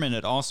Sherman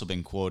had also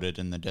been quoted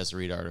in the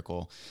Deseret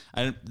article.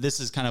 This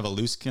is kind of a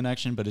loose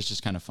connection, but it's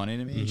just kind of funny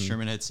to me.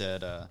 Sherman had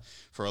said,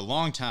 for a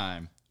long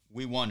time,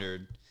 we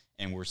wondered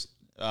and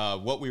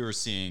what we were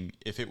seeing,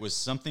 if it was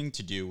something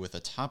to do with a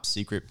top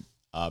secret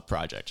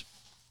project.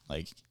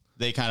 Like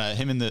they kind of,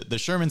 him and the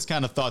Shermans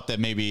kind of thought that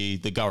maybe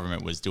the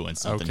government was doing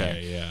something.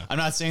 Okay, here. yeah. I'm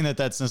not saying that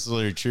that's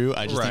necessarily true.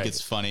 I just think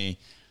it's funny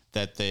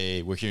that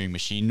they were hearing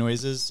machine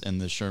noises and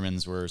the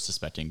Shermans were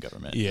suspecting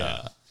government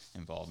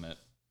involvement.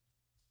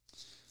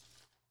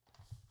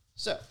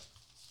 So,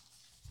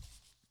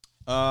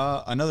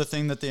 another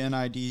thing that the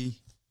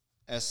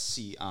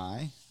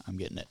NIDSCI, I'm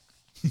getting it,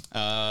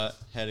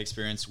 had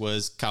experienced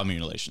was cow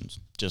mutilations,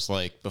 just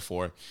like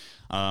before.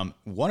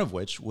 One of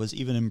which was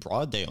even in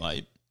broad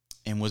daylight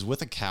and was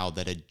with a cow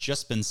that had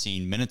just been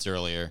seen minutes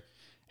earlier.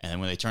 And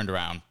then when they turned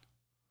around,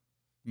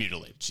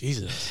 mutilated.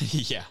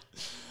 Jesus. Yeah.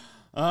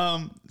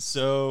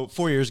 So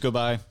 4 years go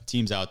by,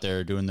 team's out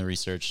there doing the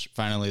research.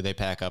 Finally, they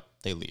pack up,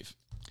 they leave.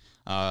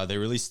 They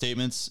release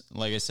statements.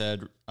 Like I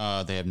said,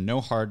 they have no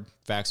hard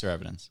facts or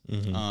evidence.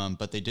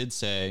 But they did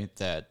say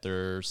that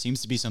there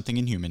seems to be something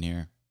inhuman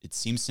here. It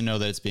seems to know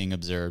that it's being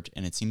observed,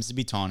 and it seems to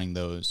be taunting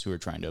those who are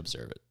trying to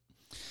observe it.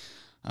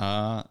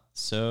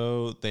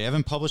 So they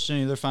haven't published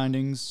any of their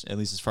findings, at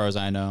least as far as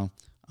I know.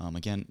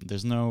 Again,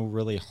 there's no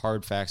really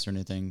hard facts or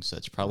anything, so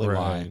that's probably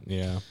why.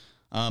 Yeah.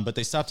 But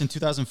they stopped in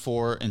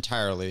 2004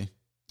 entirely.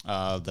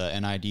 The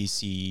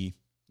NIDSCI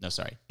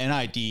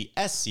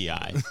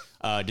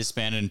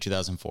disbanded in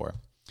 2004.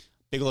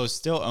 Bigelow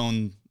still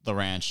owned the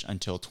ranch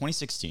until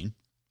 2016,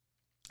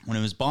 when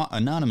it was bought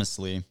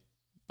anonymously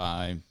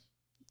by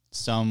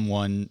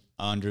someone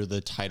under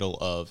the title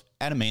of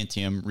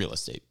adamantium real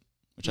estate,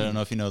 which I don't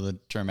know if you know the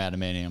term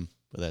adamantium,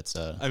 but that's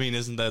I mean,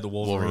 isn't that the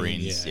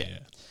Wolverines? Yeah.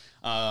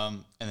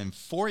 And then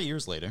 4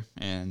 years later,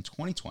 in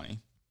 2020,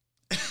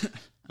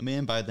 a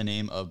man by the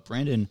name of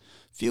Brandon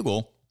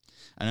Fugel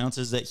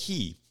announces that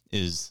he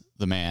is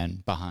the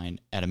man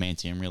behind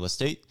adamantium real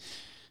estate,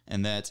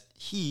 and that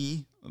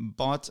he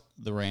bought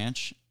the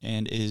ranch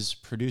and is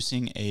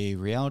producing a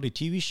reality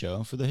TV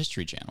show for the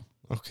History Channel.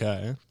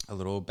 Okay. A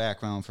little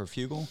background for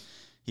Fugel.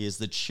 He is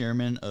the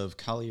chairman of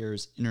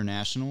Colliers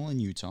International in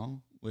Utah,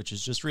 which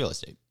is just real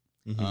estate.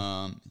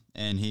 Mm-hmm.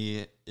 And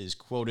he is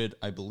quoted,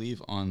 I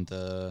believe, on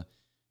the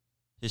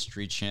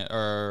History Channel,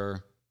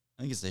 or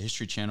I think it's the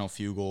History Channel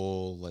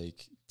Fugel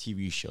like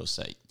TV show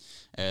site,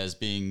 as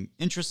being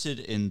interested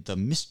in the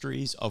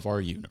mysteries of our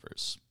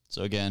universe.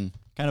 So again,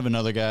 kind of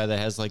another guy that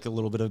has like a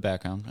little bit of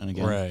background, and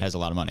again has a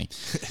lot of money.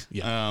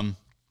 Yeah.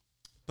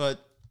 But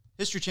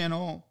History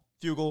Channel,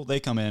 Fugel, they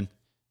come in.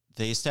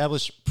 They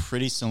establish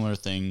pretty similar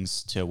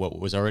things to what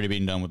was already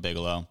being done with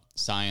Bigelow.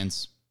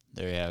 Science.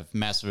 They have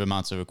massive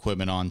amounts of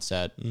equipment on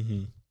set,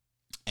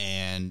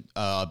 and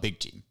a big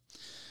team.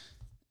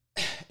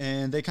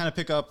 And they kind of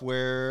pick up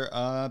where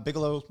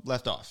Bigelow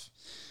left off.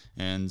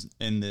 And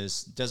in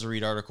this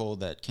Deseret article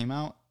that came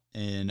out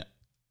in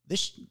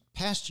this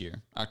past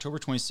year, October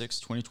 26,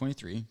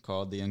 2023,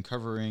 called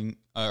Uncovering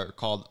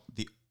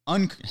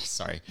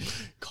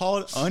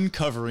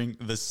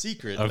the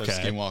Secret of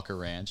Skinwalker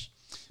Ranch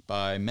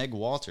by Meg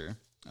Walter.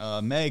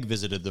 Meg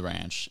visited the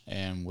ranch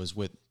and was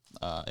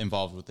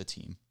involved with the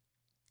team.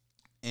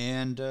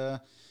 And,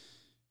 a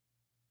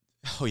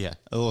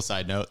little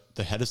side note,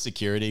 the head of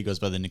security goes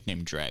by the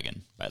nickname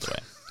Dragon, by the way.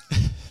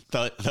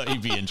 Thought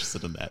you'd be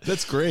interested in that.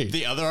 That's great.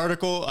 The other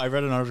article, I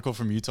read an article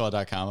from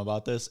Utah.com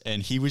about this,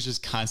 and he was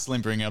just constantly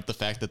bringing up the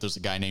fact that there's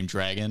a guy named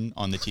Dragon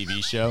on the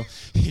TV show.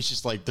 He's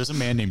just like, there's a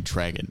man named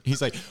Dragon.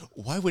 He's like,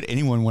 why would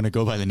anyone want to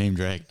go by the name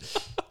Dragon?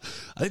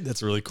 I think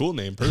that's a really cool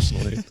name,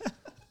 personally.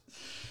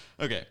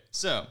 Okay,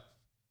 so,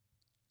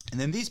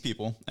 and then these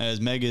people, as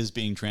Meg is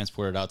being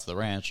transported out to the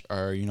ranch,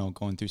 are,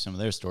 going through some of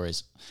their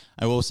stories.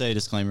 I will say,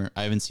 disclaimer,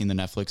 I haven't seen the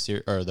Netflix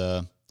or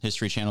the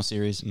History Channel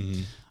series.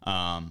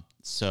 Mm-hmm.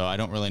 So I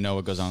don't really know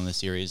what goes on in the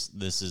series.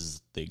 This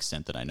is the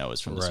extent that I know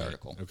is from this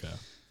article. Okay.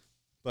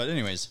 But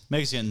anyways,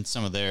 Meg's getting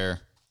some of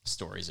their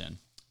stories in.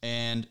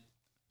 And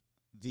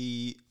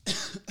the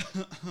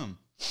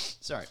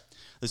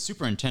the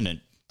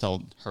superintendent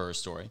told her a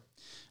story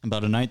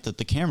about a night that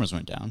the cameras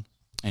went down,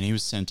 and he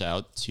was sent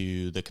out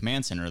to the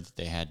command center that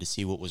they had to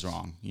see what was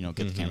wrong,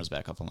 get the cameras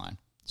back up online.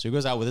 So he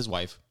goes out with his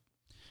wife.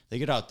 They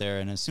get out there,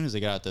 and as soon as they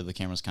get out there, the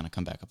cameras kind of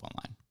come back up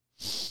online.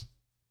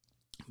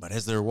 But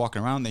as they're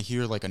walking around, they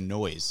hear like a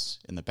noise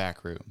in the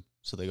back room.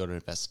 So they go to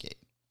investigate.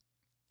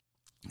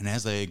 And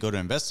as they go to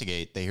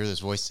investigate, they hear this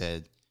voice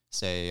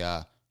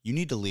say, you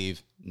need to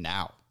leave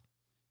now.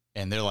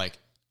 And they're like,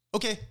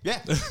 okay,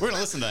 yeah, we're going to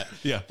listen to that.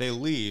 Yeah. They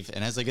leave.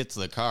 And as they get to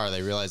the car,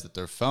 they realize that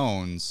their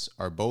phones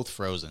are both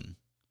frozen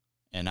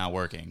and not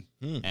working.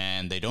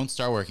 And they don't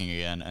start working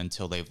again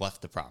until they've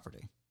left the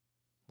property.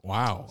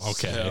 Wow.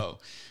 Okay. So,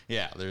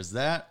 yeah, there's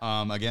that.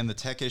 Again, the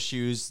tech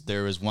issues.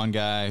 There was one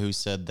guy who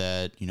said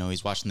that,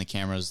 he's watching the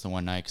cameras the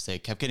one night because they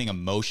kept getting a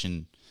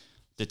motion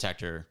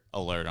detector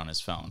alert on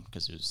his phone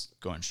because it was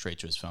going straight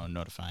to his phone,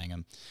 notifying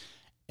him.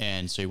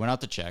 And so he went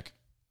out to check.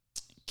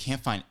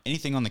 Can't find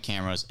anything on the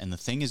cameras, and the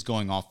thing is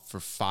going off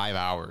for 5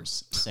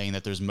 hours saying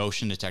that there's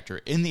motion detector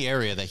in the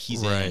area that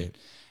he's in.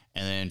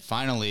 And then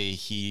finally,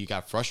 he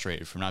got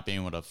frustrated from not being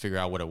able to figure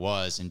out what it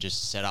was and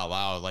just said out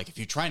loud, like, if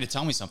you're trying to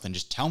tell me something,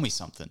 just tell me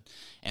something.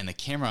 And the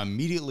camera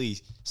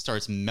immediately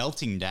starts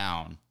melting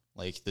down.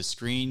 Like, the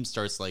screen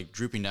starts, like,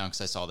 drooping down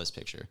because I saw this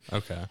picture.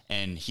 Okay.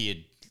 And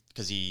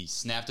because he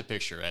snapped a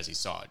picture as he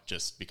saw it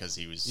just because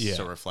he was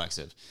so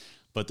reflexive.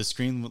 But the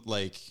screen,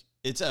 like,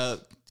 it's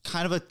a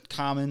kind of a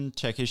common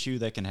tech issue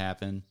that can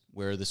happen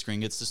where the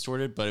screen gets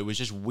distorted. But it was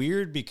just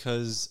weird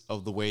because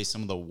of the way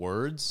some of the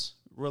words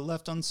were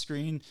left on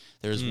screen.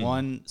 There's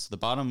one, so the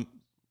bottom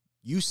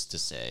used to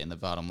say in the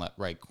bottom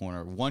right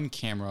corner, one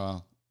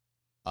camera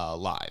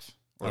live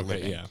or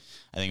living. Yeah.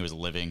 I think it was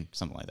living,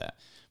 something like that.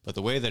 But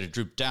the way that it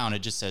drooped down, it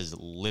just says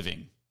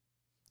living.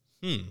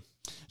 Don't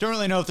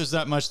really know if there's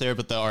that much there,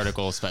 but the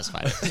article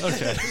specified it.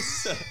 Okay.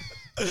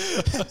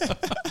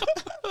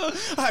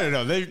 I don't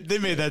know. They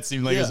made that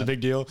seem like it was a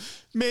big deal.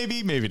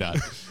 Maybe, maybe not.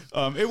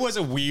 It was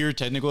a weird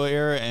technical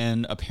error,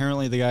 and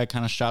apparently the guy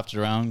kind of shopped it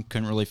around,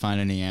 couldn't really find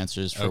any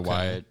answers for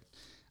why it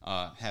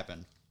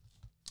happened.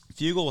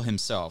 Fugel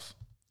himself,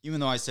 even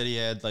though I said he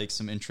had like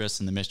some interest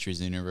in the mysteries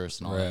of the universe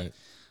and all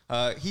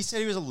that, he said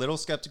he was a little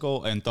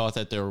skeptical and thought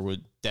that there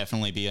would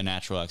definitely be a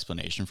natural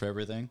explanation for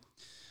everything.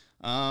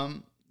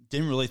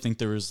 Didn't really think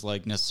there was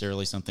like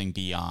necessarily something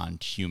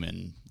beyond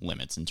human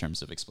limits in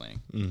terms of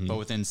explaining. But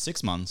within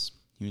 6 months,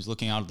 he was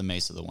looking out of the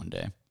mesa the one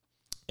day,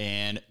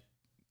 and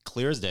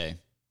clear as day,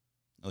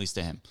 at least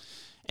to him,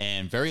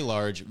 and very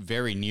large,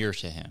 very near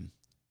to him,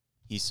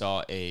 he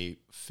saw a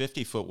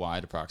 50-foot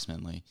wide,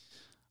 approximately,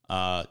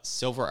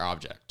 silver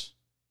object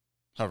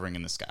hovering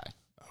in the sky.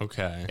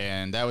 Okay.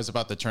 And that was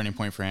about the turning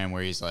point for him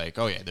where he's like,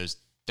 oh, yeah, there's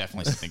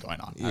definitely something going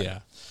on. Yeah.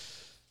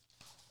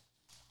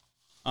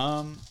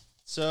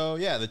 So,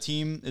 yeah, the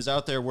team is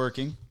out there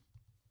working,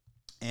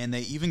 and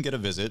they even get a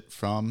visit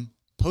from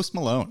Post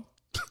Malone.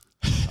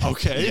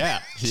 Okay.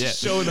 Yeah.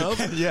 Showing up.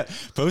 Yeah.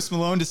 Post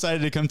Malone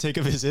decided to come take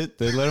a visit.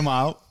 They let him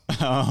out.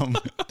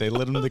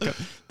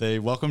 They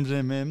welcomed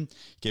him in,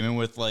 came in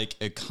with like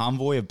a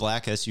convoy of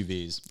black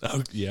SUVs.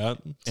 Oh, yeah.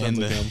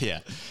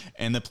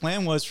 And the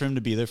plan was for him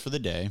to be there for the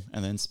day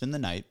and then spend the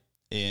night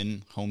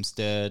in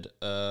Homestead.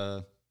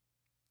 I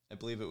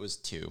believe it was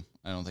 2.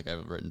 I don't think I have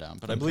it written down,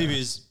 but I believe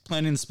he's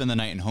planning to spend the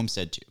night in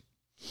Homestead 2.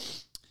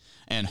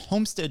 And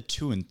Homestead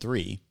 2 and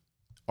 3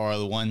 are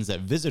the ones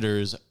that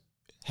visitors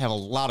have a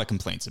lot of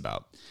complaints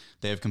about.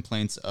 They have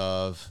complaints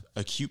of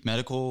acute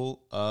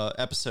medical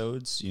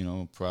episodes. You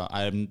know,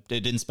 they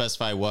didn't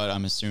specify what.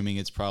 I'm assuming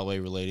it's probably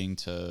relating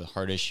to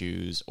heart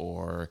issues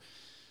or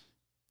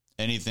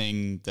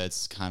anything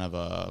that's kind of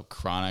a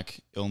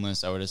chronic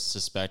illness. I would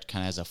suspect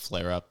kind of has a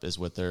flare up is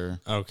what they're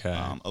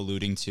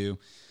alluding to,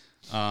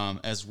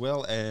 as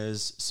well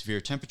as severe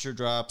temperature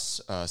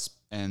drops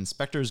and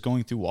specters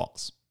going through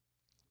walls.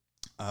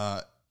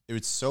 It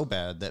was so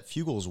bad that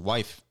Fugel's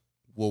wife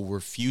will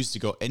refuse to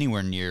go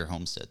anywhere near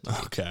Homestead.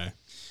 Okay.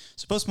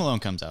 So Post Malone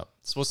comes out.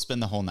 Supposed to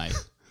spend the whole night.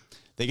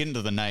 They get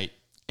into the night,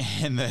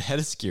 and the head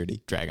of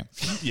security, Dragon.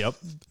 Yep.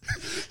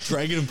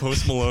 Dragon and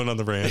Post Malone on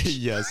the ranch.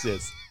 Yes.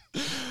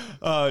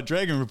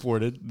 Dragon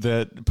reported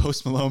that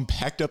Post Malone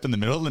packed up in the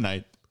middle of the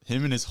night,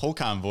 him and his whole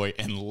convoy,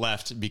 and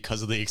left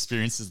because of the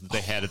experiences that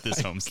they had at this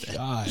homestead.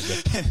 God.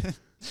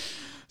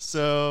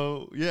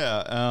 So,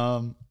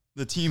 yeah,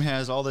 the team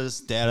has all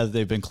this data that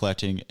they've been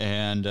collecting,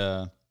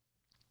 and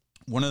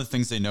one of the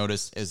things they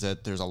noticed is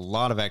that there's a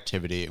lot of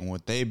activity in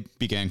what they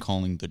began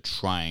calling the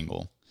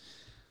triangle,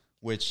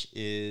 which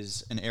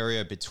is an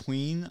area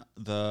between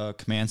the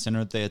command center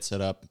that they had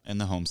set up and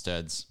the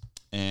homesteads,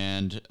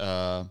 and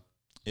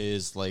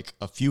is like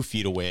a few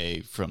feet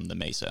away from the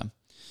mesa.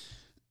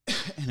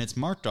 And it's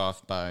marked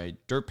off by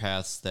dirt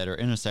paths that are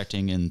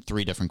intersecting in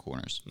 3 different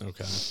corners.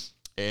 Okay.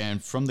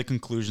 And from the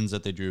conclusions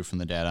that they drew from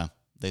the data,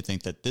 they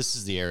think that this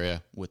is the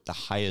area with the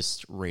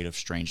highest rate of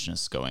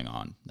strangeness going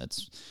on.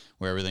 That's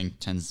where everything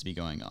tends to be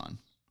going on.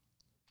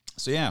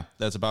 So, yeah,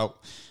 that's about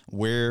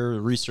where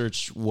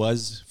research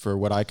was for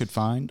what I could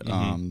find.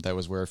 Mm-hmm. That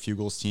was where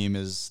Fugel's team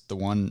is the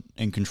one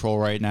in control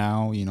right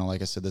now. You know,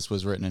 like I said, this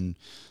was written in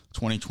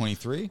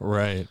 2023.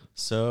 Right.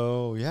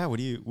 So, yeah, what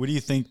do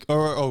you think?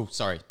 Oh,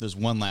 sorry. There's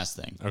one last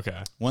thing.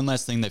 Okay. One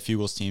last thing that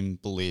Fugel's team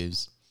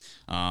believes.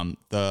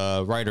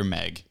 The writer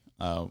Meg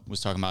was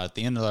talking about at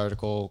the end of the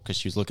article, because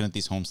she was looking at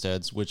these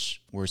homesteads,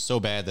 which were so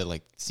bad that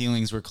like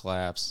ceilings were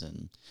collapsed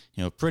and,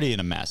 you know, pretty in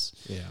a mess.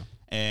 Yeah.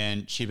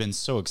 And she'd been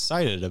so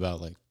excited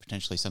about like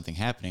potentially something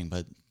happening,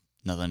 but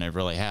nothing had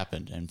really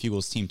happened. And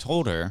Fugel's team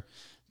told her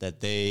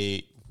that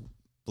they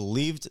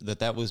believed that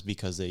that was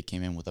because they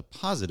came in with a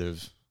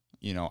positive,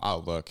 you know,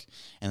 outlook.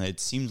 And it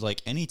seemed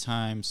like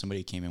anytime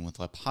somebody came in with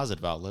a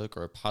positive outlook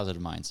or a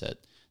positive mindset,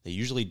 they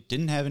usually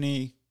didn't have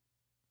any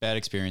bad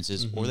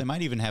experiences, or they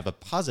might even have a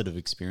positive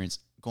experience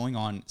going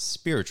on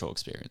spiritual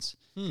experience.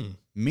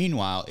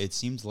 Meanwhile, it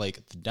seems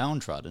like the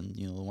downtrodden,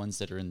 you know, the ones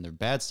that are in their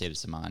bad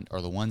status of mind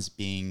are the ones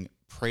being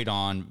preyed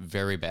on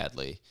very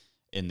badly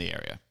in the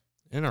area.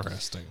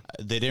 Interesting.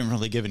 They didn't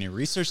really give any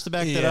research to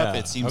back that up.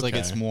 It seems like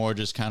it's more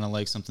just kind of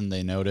like something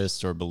they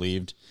noticed or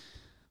believed.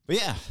 But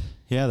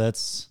yeah,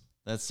 that's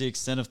the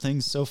extent of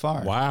things so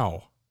far.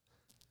 Wow.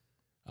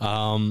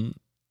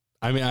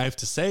 I mean, I have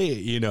to say,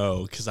 you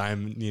know, because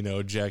I'm, you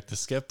know, Jack the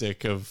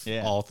skeptic of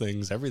all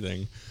things,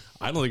 everything.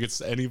 I don't think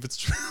any of it's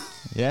true.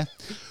 Yeah.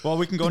 Well,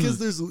 we can go because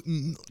there's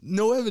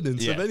no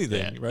evidence of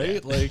anything, right? Yeah.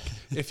 Like,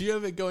 if you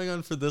have it going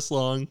on for this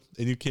long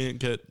and you can't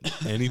get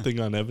anything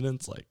on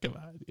evidence, like, come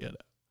on, you know.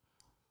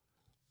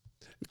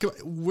 Come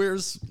on,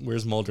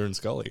 where's Mulder and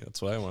Scully?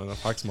 That's what I want to know.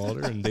 Fox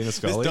Mulder and Dana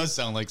Scully. This does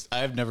sound like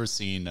I've never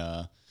seen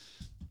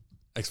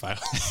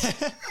X-Files.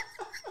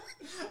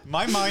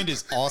 My mind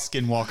is all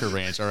Skinwalker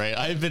Ranch, all right?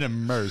 I've been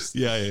immersed.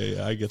 Yeah,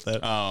 I get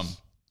that.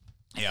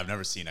 Yeah, I've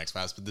never seen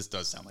X-Files, but this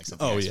does sound like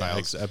something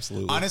X-Files. Yeah,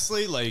 absolutely.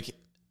 Honestly, like,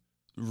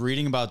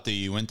 reading about the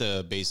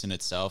Uinta Basin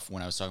itself,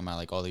 when I was talking about,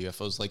 like, all the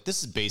UFOs, like,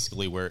 this is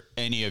basically where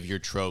any of your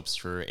tropes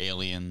for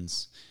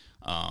aliens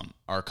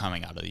are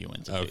coming out of the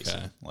Uinta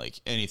Basin. Like,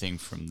 anything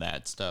from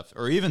that stuff.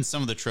 Or even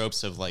some of the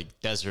tropes of,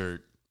 like,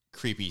 desert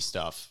creepy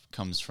stuff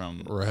comes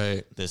from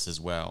this as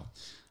well.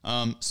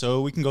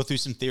 So we can go through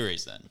some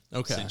theories then.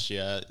 Okay. Since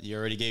you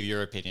already gave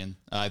your opinion.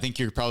 I think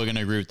you're probably going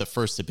to agree with the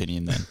first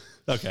opinion then.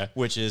 Okay.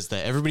 Which is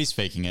that everybody's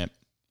faking it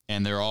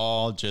and they're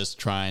all just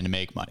trying to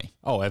make money.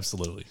 Oh,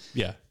 absolutely.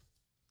 Yeah.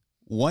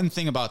 One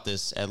thing about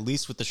this, at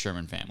least with the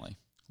Sherman family,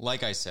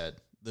 like I said,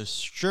 the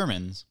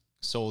Shermans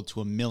sold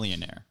to a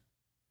millionaire,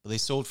 but they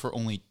sold for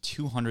only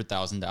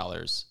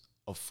 $200,000,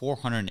 a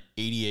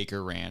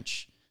 480-acre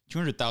ranch.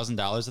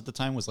 $200,000 at the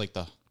time was like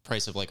the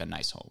price of like a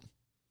nice home.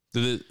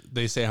 Did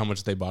they say how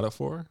much they bought it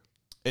for?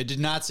 It did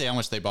not say how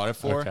much they bought it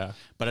for,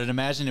 but I'd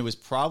imagine it was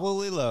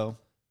probably low.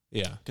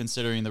 Yeah.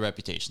 Considering the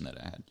reputation that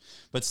it had.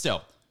 But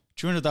still,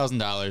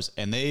 $200,000,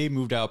 and they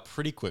moved out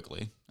pretty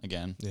quickly.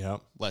 Again,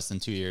 less than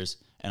 2 years.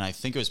 And I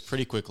think it was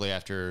pretty quickly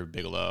after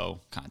Bigelow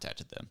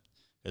contacted them.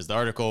 Because the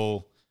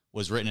article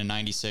was written in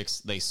 96,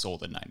 they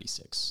sold in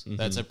 96. Mm-hmm.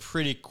 That's a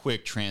pretty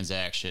quick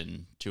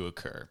transaction to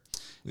occur.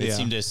 It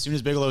seemed as soon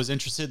as Bigelow was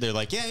interested, they're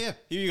like, yeah,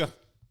 here you go.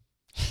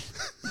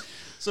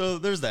 So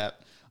there's that.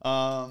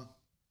 Also,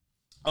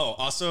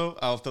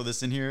 I'll throw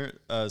this in here.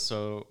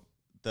 So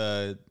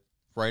the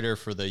writer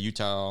for the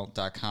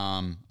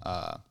Utah.com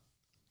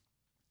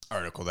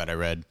article that I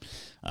read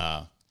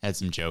had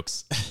some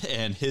jokes.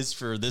 And his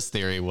for this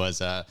theory was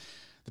the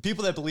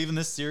people that believe in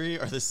this theory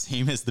are the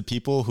same as the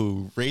people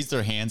who raise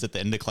their hands at the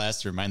end of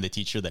class to remind the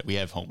teacher that we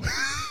have homework.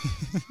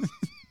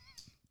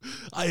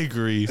 I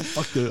agree.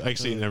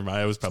 Actually, never mind.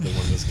 I was probably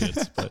one of those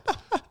kids. But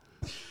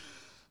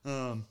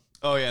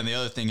and the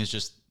other thing is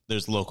just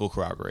there's local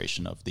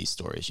corroboration of these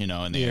stories,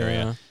 in the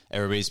area.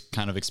 Everybody's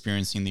kind of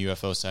experiencing the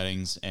UFO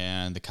sightings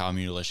and the cow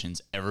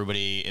mutilations.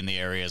 Everybody in the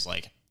area is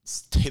like,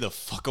 stay the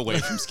fuck away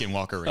from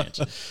Skinwalker Ranch.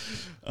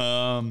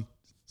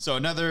 So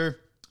another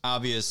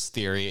obvious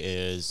theory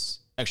is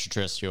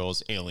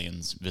extraterrestrials,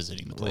 aliens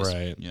visiting the place.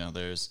 Right.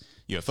 There's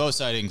UFO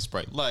sightings,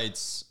 bright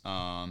lights,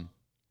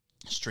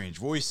 strange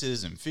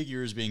voices and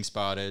figures being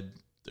spotted.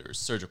 There's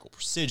surgical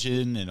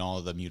precision and all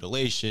of the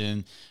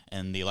mutilation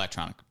and the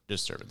electronic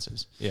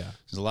disturbances. Yeah.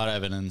 There's a lot of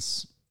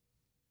evidence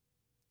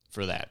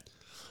for that.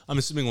 I'm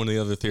assuming one of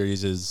the other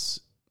theories is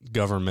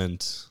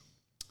government.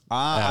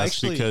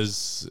 Actually,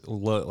 because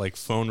like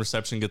phone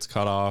reception gets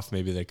cut off.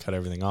 Maybe they cut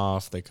everything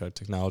off. They cut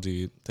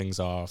technology things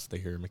off. They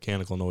hear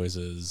mechanical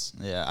noises.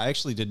 Yeah, I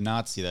actually did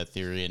not see that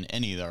theory in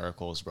any of the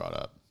articles brought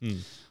up.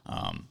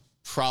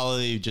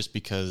 Probably just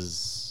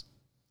because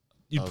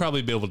you'd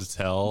probably be able to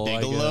tell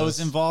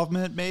Bigelow's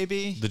involvement,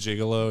 maybe the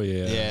Gigolo.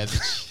 Yeah.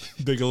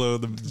 Bigelow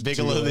the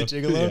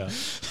Gigolo.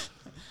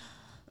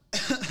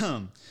 Yeah.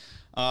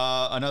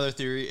 Another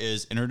theory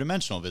is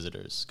interdimensional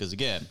visitors, because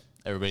again,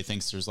 everybody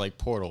thinks there's like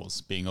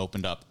portals being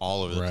opened up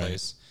all over the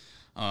place.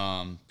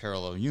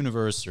 Parallel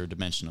universe or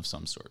dimension of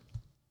some sort.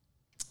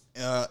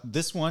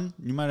 This one,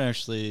 you might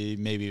actually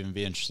maybe even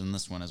be interested in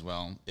this one as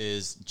well,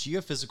 is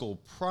geophysical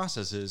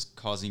processes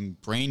causing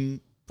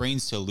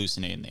brains to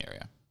hallucinate in the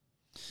area.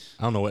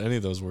 I don't know what any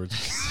of those words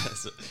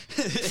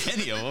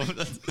Any of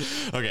them.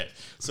 Okay,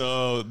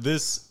 so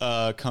this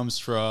comes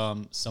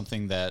from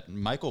something that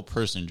Michael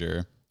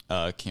Persinger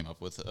came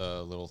up with,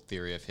 a little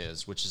theory of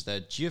his, which is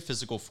that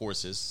geophysical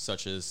forces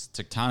such as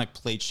tectonic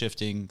plate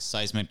shifting,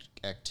 seismic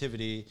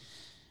activity,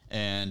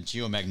 and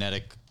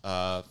geomagnetic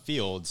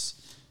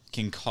fields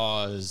can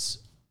cause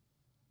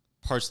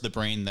parts of the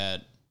brain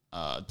that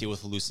deal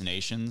with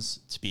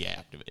hallucinations to be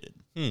activated.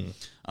 And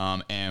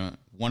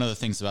one of the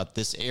things about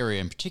this area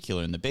in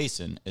particular in the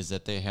basin is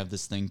that they have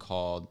this thing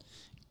called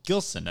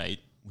gilsonite,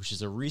 which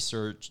is a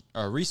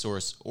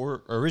resource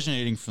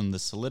originating from the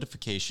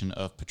solidification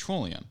of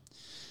petroleum.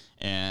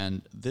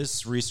 And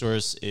this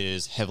resource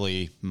is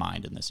heavily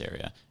mined in this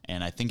area.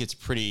 And I think it's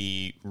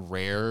pretty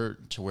rare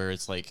to where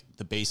it's like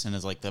the basin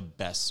is like the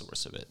best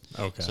source of it.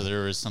 Okay. So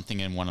there was something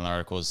in one of the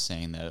articles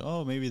saying that,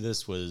 maybe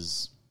this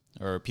was,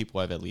 or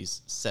people have at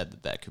least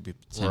said that could be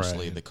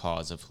potentially the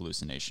cause of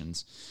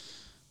hallucinations.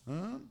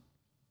 And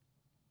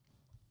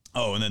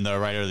then the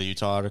writer of the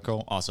Utah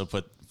article also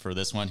put, for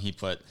this one, he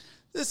put,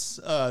 this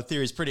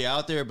theory is pretty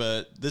out there,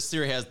 but this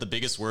theory has the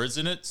biggest words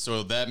in it,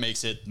 so that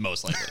makes it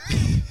most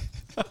likely.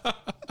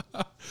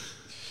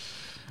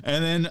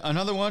 And then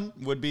another one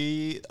would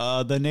be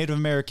the Native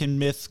American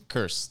myth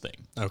curse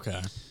thing.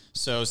 Okay.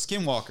 So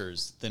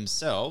skinwalkers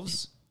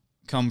themselves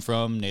come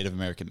from Native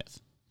American myth.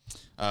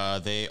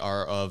 They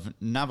are of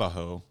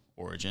Navajo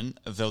origin,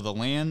 though the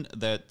land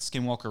that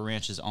Skinwalker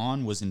Ranch is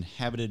on was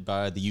inhabited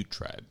by the Ute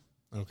tribe.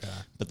 Okay.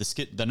 But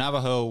the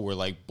Navajo were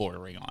like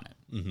bordering on it.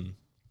 Mm-hmm.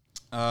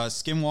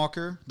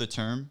 Skinwalker, the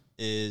term,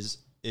 it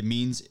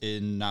means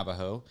in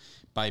Navajo,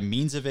 by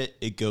means of it,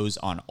 it goes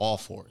on all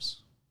fours.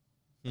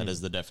 That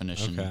is the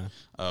definition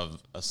of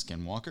a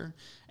skinwalker.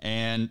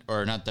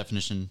 Or not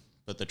definition,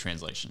 but the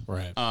translation.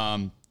 Right.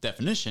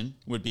 Definition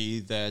would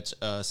be that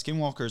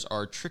skinwalkers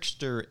are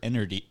trickster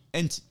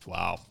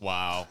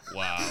wow.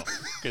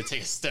 Gonna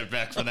take a step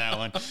back from that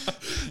one.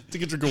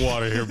 Take a drink of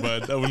water here,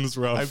 bud. That one was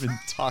rough. I've been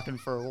talking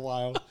for a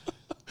while.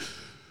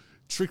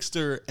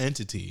 Trickster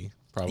entity,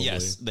 probably.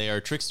 Yes, they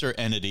are trickster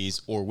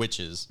entities or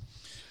witches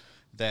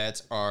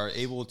that are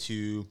able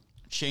to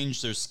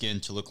change their skin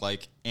to look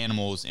like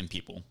animals and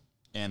people.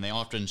 And they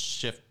often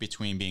shift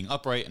between being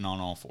upright and on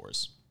all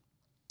fours.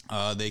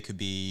 They could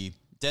be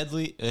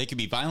deadly. They could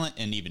be violent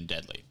and even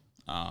deadly.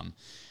 And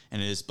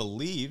it is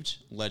believed,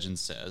 legend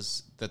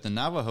says, that the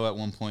Navajo at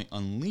one point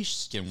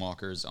unleashed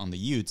skinwalkers on the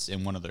Utes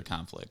in one of their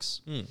conflicts.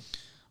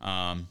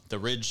 The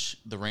ridge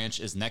the ranch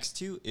is next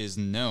to is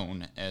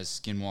known as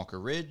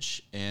Skinwalker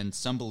Ridge, and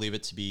some believe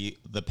it to be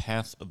the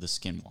path of the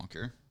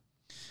skinwalker.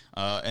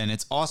 And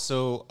it's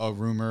also a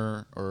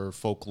rumor or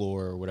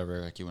folklore or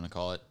whatever you want to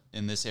call it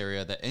in this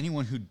area that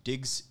anyone who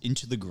digs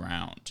into the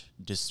ground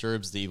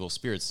disturbs the evil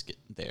spirits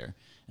there.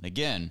 And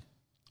again,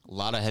 A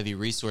lot of heavy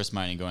resource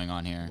mining going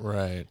on here.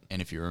 Right.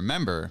 And if you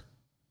remember,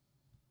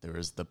 there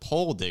was the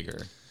pole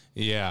digger.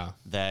 Yeah.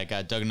 That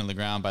got dug into the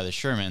ground by the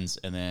Shermans.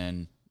 And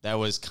then that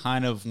was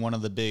kind of one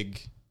of the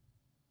big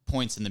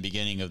points in the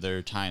beginning of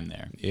their time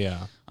there.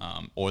 Yeah.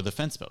 Or the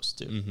fence post,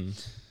 too.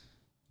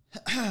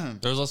 Mm-hmm.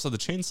 There was also the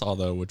chainsaw,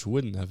 though, which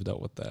wouldn't have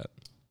dealt with that.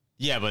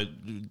 Yeah, but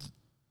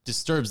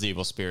disturbs the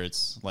evil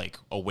spirits, like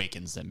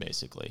awakens them,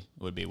 basically,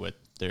 would be what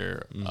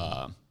they're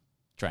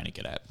trying to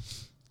get at.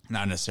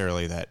 Not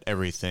necessarily that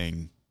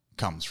everything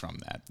comes from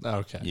that.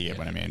 Okay. You get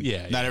what I mean?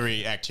 Yeah. Not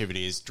every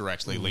activity is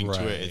directly linked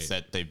to it. It's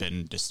that they've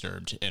been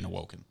disturbed and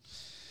awoken.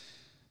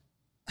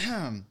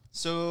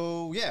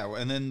 So, yeah.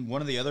 And then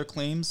one of the other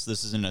claims,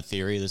 this isn't a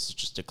theory, this is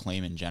just a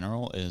claim in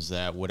general, is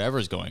that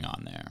whatever's going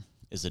on there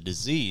is a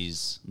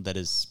disease that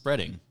is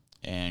spreading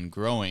and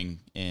growing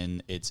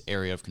in its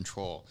area of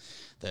control.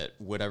 That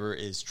whatever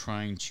is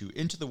trying to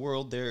enter the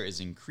world there is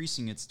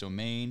increasing its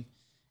domain.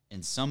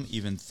 And some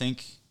even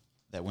think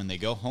that when they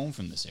go home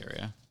from this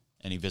area,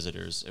 any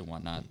visitors and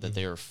whatnot, that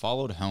they are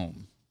followed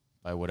home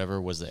by whatever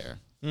was there.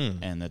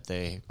 And that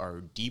they are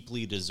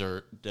deeply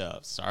disturbed.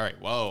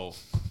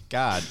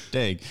 God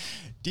dang.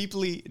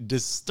 Deeply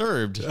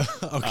disturbed.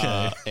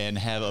 Okay. And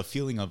have a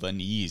feeling of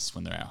unease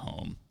when they're at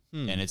home.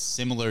 And it's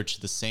similar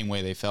to the same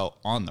way they felt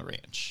on the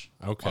ranch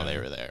while they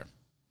were there.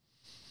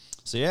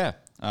 So, yeah.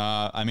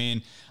 I mean,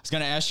 I was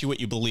going to ask you what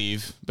you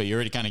believe, but you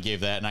already kind of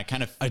gave that, and I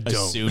kind of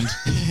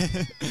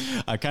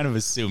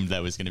assumed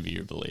that was going to be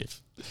your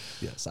belief.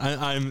 Yes,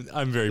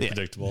 I'm very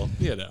predictable.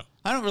 You know,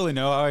 I don't really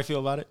know how I feel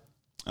about it.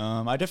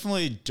 I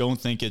definitely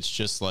don't think it's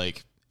just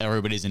like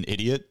everybody's an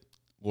idiot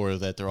or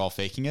that they're all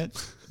faking it.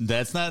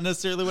 That's not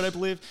necessarily what I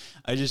believe.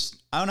 I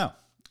don't know.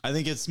 I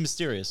think it's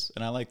mysterious,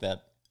 and I like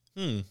that.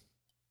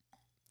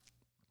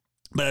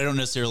 But I don't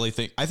necessarily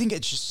think... I think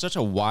it's just such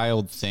a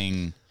wild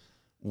thing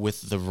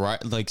with the...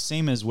 Like,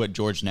 same as what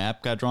George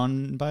Knapp got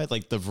drawn by.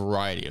 Like, the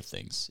variety of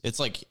things. It's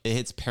like, it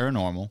hits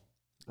paranormal.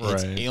 It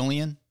hits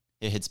alien.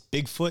 It hits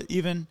Bigfoot,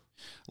 even.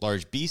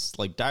 Large beasts,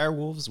 like dire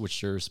wolves,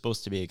 which are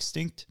supposed to be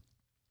extinct.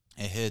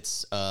 It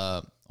hits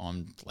on,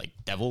 like,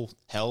 devil,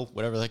 hell,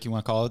 whatever the heck you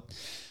want to call it.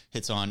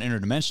 Hits on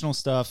interdimensional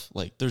stuff.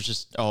 Like, there's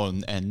just... Oh,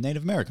 and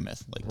Native American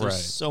myth. Like,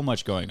 there's so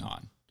much going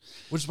on.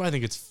 Which is why I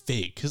think it's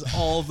fake, because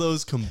all of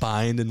those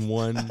combined in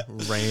one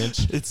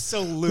ranch. It's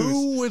so loose.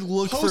 Who would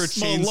look for a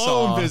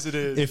chainsaw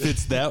if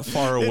it's that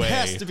far away? It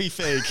has to be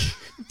fake.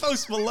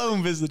 Post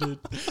Malone visited.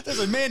 There's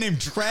a man named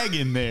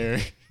Dragon there.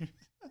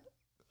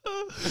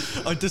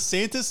 A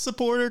DeSantis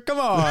supporter? Come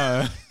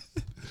on.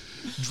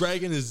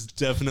 Dragon is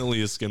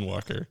definitely a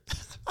skinwalker.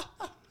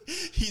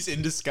 He's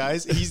in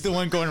disguise. He's the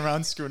one going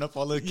around screwing up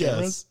all the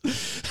cameras.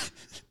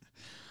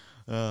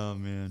 Oh,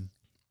 man.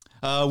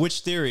 Which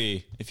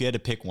theory, if you had to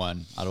pick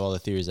one out of all the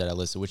theories that I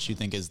listed, which you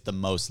think is the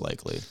most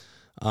likely?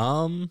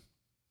 What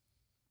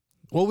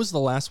was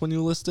the last one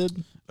you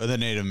listed? Or the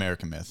Native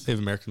American myth. Native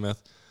American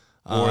myth.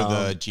 Or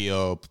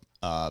the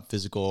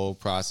physical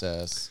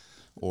process,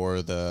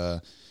 or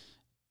the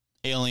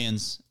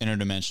aliens,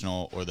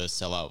 interdimensional, or the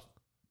sellout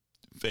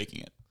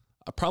faking it.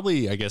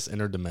 Probably, I guess,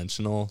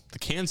 interdimensional. The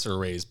cancer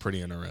ray is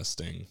pretty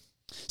interesting.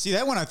 See,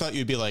 that one I thought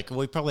you'd be like,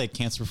 well, you probably had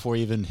cancer before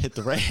you even hit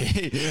the ray.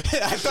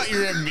 I thought you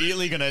were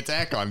immediately going to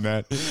attack on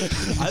that.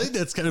 I think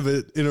that's kind of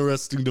an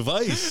interesting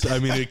device. I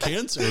mean, a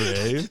cancer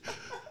ray.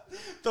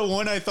 The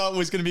one I thought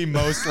was going to be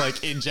most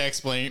like in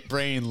Jack's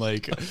brain,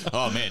 like,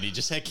 oh man, he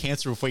just had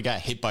cancer before he got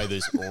hit by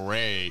this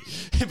ray.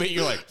 But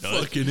you're like,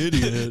 no, fucking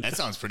idiot. That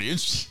sounds pretty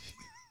interesting.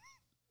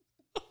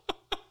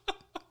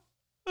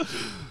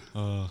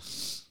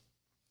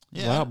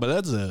 Yeah. Wow, but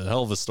that's a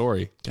hell of a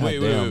story.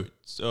 Wait.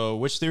 So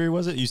which theory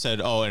was it? You said,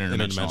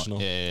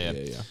 interdimensional.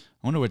 Yeah. I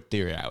wonder what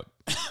theory I would...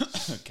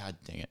 God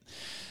dang it.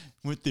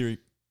 What theory?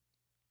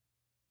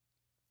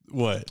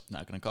 What?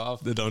 Not going to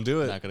cough. Don't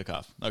do it. Not going to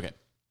cough. Okay.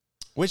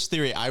 Which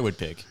theory I would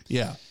pick?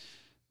 Yeah.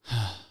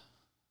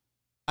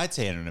 I'd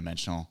say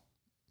interdimensional,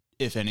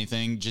 if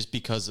anything, just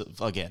because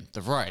of, again,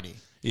 the variety.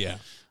 Yeah.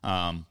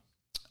 The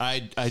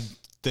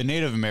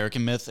Native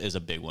American myth is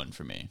a big one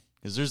for me.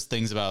 Because there's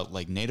things about,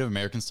 like, Native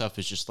American stuff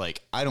is just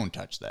like, I don't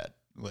touch that.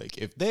 Like,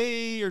 if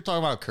they are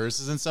talking about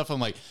curses and stuff, I'm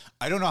like,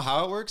 I don't know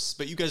how it works,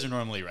 but you guys are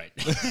normally right.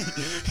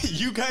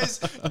 You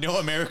guys know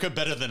America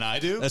better than I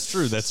do. That's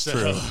true. That's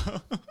true.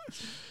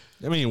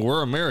 I mean,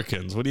 we're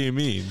Americans. What do you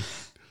mean?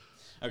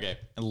 Okay.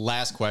 And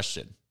last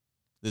question.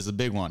 This is a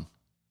big one.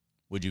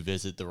 Would you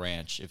visit the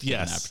ranch if you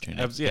had an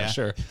opportunity? Yeah,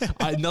 sure.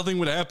 Nothing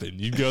would happen.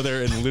 You'd go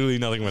there and literally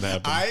nothing would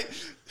happen.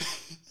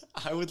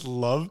 I would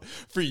love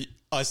for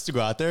us to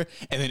go out there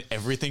and then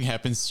everything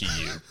happens to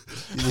you.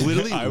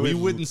 Literally, we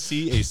wouldn't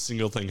see a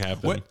single thing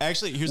happen. What?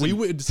 Actually, we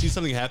would see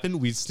something happen.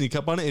 We'd sneak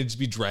up on it and it'd just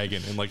be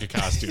Dragon in like a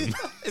costume.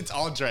 It's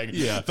all Dragon.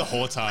 Yeah. The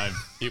whole time.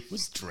 It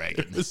was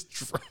Dragon. It was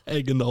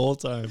Dragon the whole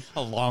time.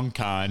 A long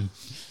con.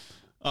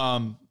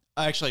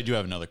 Actually, I do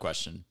have another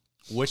question.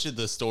 Which of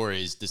the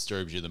stories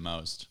disturbs you the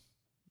most?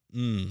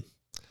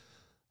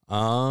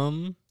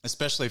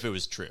 Especially if it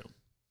was true.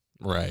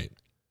 Right.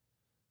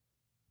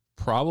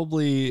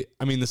 Probably,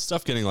 I mean, the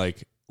stuff getting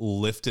like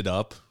lifted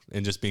up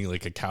and just being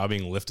like a cow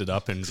being lifted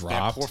up and That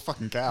dropped. poor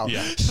fucking cow.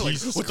 Yeah. Like,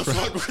 Jesus what the Christ.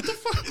 fuck? What the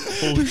fuck?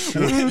 Holy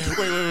shit.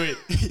 Wait.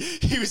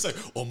 He was like,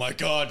 oh my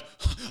God,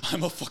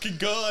 I'm a fucking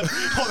god.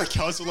 All the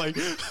cows were like,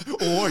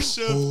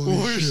 worship.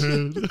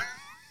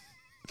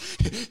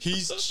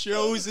 He's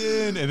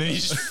chosen. And then he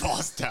just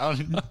falls down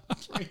and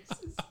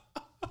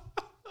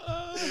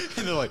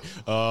and they're like,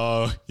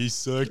 oh, he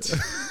sucked.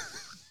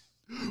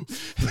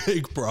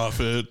 Big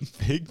profit.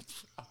 Big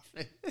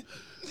profit.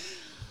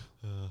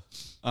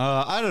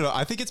 I don't know.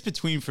 I think it's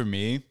between, for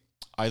me,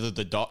 either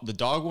the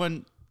dog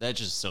one. That's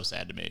just so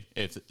sad to me.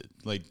 If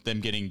like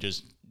them getting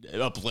just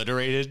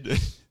obliterated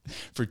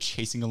for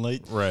chasing a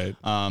light, Right.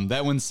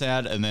 That one's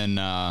sad, and then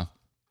the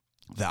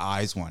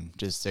eyes one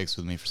just sticks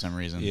with me for some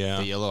reason. Yeah.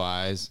 The yellow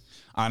eyes.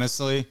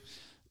 Honestly,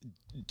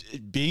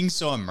 being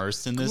so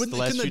immersed in this the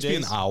last few days. Be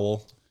an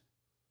owl.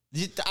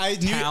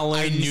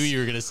 I knew you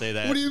were gonna say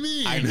that. What do you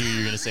mean? I knew you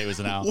were gonna say it was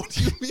an owl. What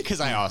do you mean?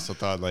 Because I also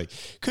thought like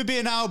could be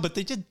an owl, but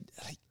they did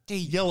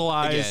Yellow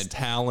eyes, again,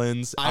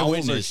 talons.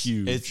 Owls are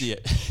huge.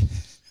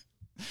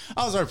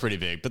 Owls are pretty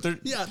big, but they're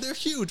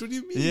huge. What do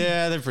you mean?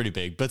 yeah, they're pretty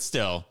big, but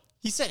still,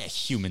 he said a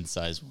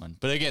human-sized one.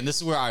 But again, this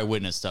is where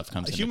eyewitness stuff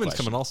comes. Humans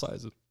come in all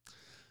sizes.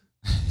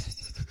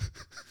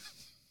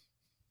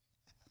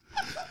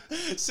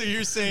 So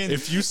you're saying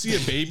If you see a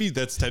baby,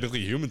 that's technically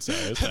human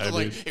size. I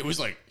mean, it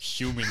was like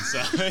human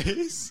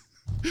size.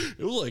 it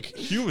was like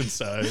human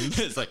size.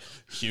 It's like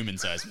human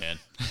size, man.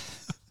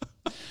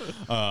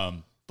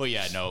 But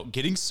yeah, no,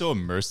 getting so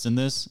immersed in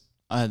this,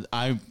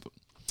 the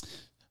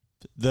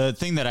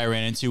thing that I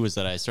ran into was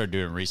that I started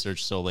doing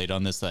research so late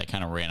on this that I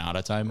kind of ran out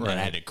of time, and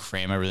I had to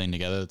cram everything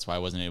together. That's why I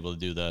wasn't able to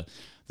do the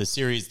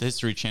series. The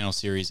History Channel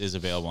series is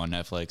available on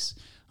Netflix,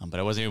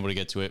 but I wasn't able to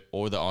get to it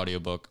or the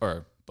audiobook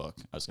or book.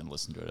 I was going to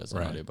listen to it as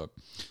an audiobook.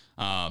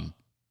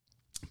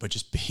 But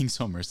just being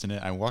so immersed in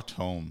it, I walked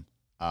home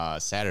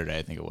Saturday,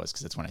 I think it was,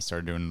 because that's when I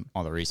started doing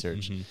all the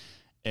research.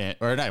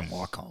 Or I didn't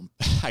walk home.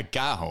 I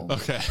got home.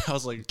 Okay. I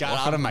was like,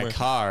 got out of my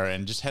car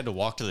and just had to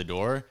walk to the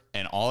door.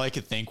 And all I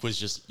could think was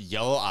just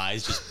yellow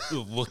eyes just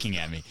looking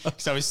at me.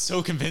 Because I was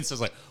so convinced. I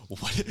was like,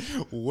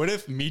 what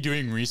if me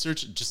doing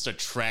research just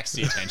attracts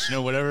the attention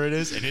of whatever it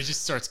is? And it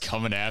just starts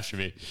coming after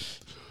me.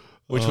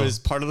 Which was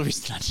part of the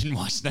reason I didn't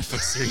watch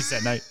Netflix series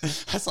that night.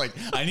 I was like,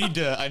 I need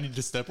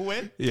to step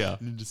away. Yeah.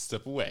 I need to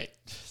step away.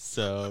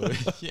 So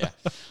yeah.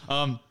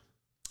 I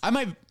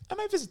might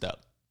visit that.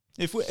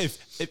 If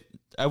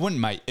I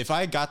wouldn't mind. If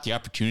I got the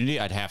opportunity,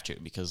 I'd have to,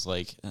 because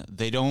like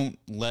they don't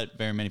let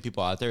very many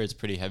people out there. It's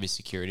pretty heavy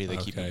security. They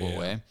keep people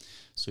away.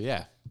 So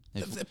yeah.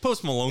 If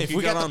Post Malone, if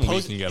we get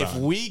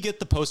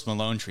the Post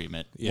Malone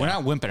treatment, we're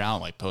not wimping out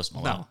like Post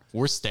Malone. No.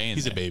 We're staying.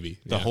 He's there a baby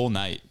the whole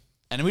night,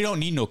 and we don't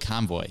need no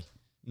convoy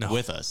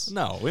with us.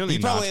 No, we don't need.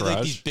 He probably had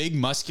like these big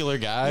muscular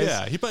guys.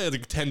 Yeah, he probably had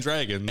like 10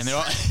 dragons, and they're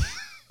all.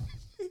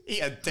 He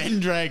had 10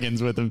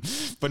 dragons with him,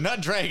 but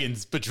not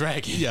dragons, but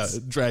dragons. Yeah,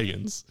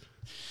 dragons.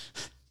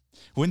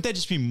 Wouldn't that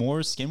just be more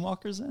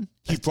skinwalkers then?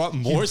 He brought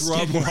more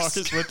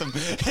skinwalkers with him.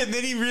 And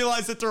then he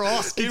realized that they're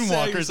all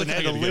skinwalkers and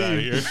had to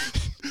leave.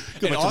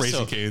 And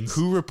also,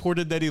 who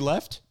reported that he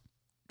left?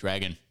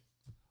 Dragon.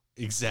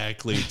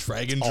 Exactly.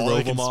 Dragon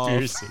drove him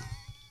off.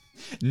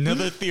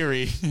 Another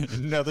theory.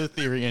 Another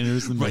theory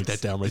enters the mix. Write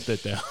that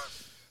down.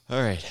 All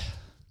right.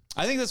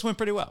 I think this went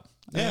pretty well.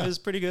 Yeah. It was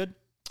pretty good.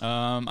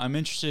 I'm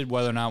interested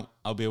whether or not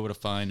I'll be able to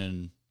find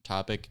a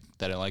topic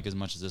that I like as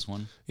much as this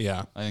one.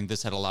 Yeah. I think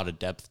this had a lot of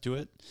depth to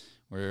it.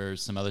 Where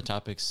some other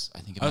topics,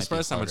 I think I was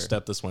surprised how much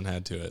depth this one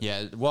had to it.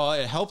 Yeah, well,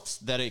 it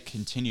helped that it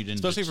continued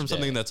into especially from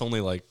something that's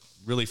only like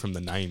really from the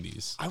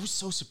 90s. I was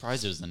so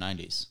surprised it was the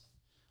 90s.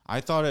 I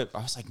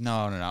was like,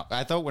 no.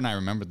 I thought when I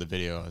remembered the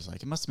video, I was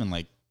like, it must have been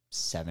like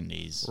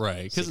 70s.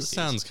 Right, because it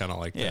sounds kind of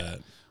like that.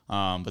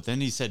 But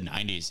then he said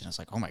 90s, and I was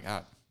like, oh my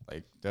God.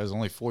 Like, that was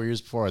only 4 years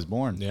before I was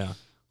born. Yeah.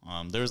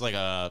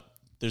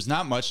 There's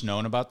not much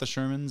known about the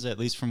Shermans, at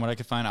least from what I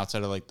could find,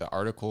 outside of like the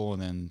article and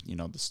then,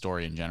 the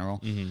story in general.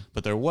 Mm-hmm.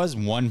 But there was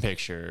one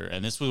picture,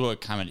 and this was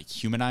what kind of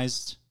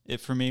humanized it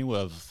for me,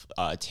 with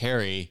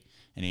Terry,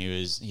 and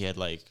he had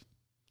like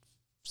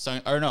I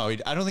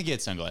don't think he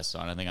had sunglasses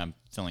on. I think I'm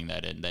filling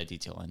that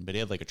detail in. But he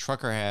had like a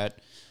trucker hat.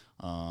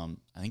 I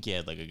think he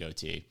had like a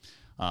goatee.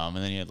 And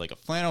then he had like a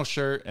flannel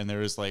shirt, and there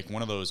was like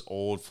one of those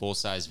old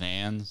full-size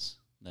vans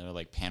that are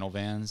like panel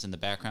vans in the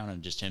background,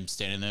 and just him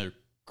standing there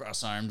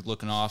cross-armed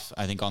looking off,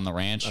 I think, on the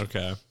ranch.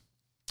 Okay.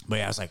 But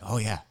yeah, I was like, oh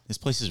yeah, this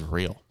place is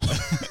real.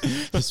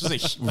 This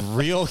was a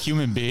real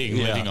human being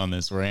living on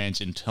this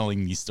ranch and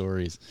telling these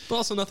stories. But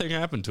also nothing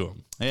happened to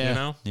him.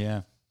 Yeah.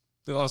 Yeah.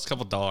 They lost a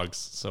couple dogs.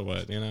 So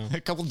what,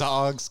 A couple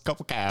dogs,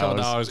 couple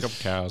cows. Couple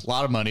cows. A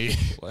lot of money.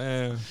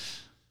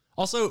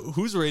 Also,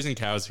 who's raising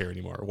cows here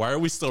anymore? Why are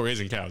we still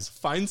raising cows?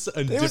 Find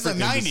a different. It was the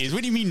 90s.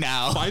 What do you mean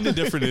now? Find a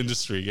different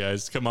industry,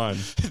 guys. Come on.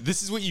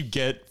 This is what you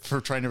get for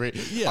trying to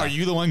raise. Yeah. Are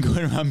you the one going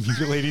around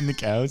mutilating the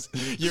cows?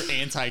 You're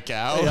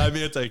anti-cow? Yeah, I'm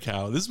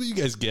anti-cow. This is what you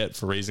guys get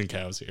for raising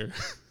cows here.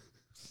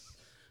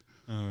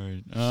 All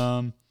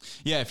right.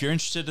 Yeah, if you're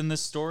interested in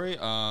this story,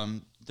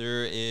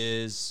 there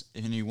is,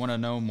 and you want to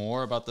know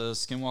more about the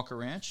Skinwalker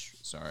Ranch,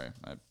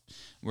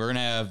 we're going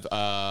to have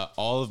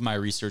all of my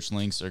research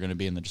links are going to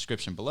be in the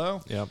description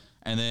below. Yep.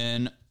 And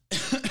then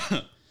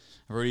I've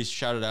already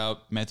shouted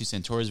out Matthew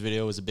Santora's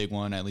video was a big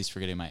one, at least for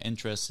getting my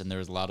interest. And there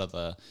was a lot of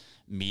the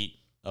meat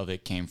of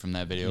it came from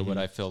that video, but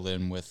I filled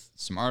in with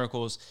some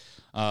articles.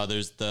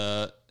 There's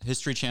the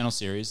History Channel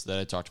series that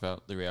I talked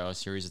about, the reality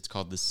series. It's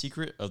called The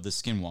Secret of the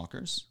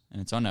Skinwalkers,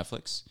 and it's on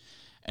Netflix.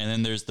 And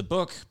then there's the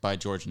book by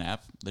George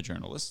Knapp, the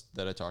journalist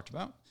that I talked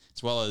about,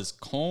 as well as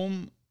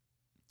Colm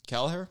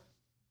Kelleher,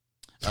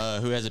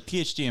 who has a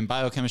PhD in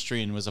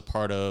biochemistry and was a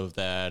part of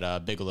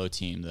that Bigelow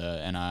team,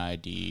 the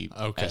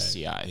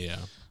NIDSCI. Yeah.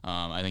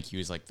 I think he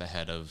was like the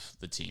head of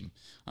the team.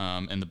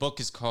 And the book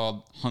is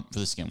called Hunt for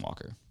the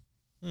Skinwalker.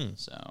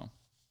 So,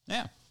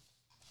 yeah.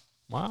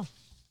 Wow.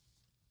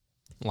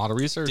 A lot of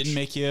research. Didn't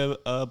make you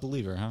a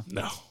believer, huh?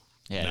 No.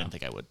 Yeah, I didn't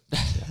think I would.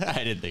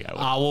 I didn't think I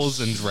would. Owls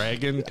and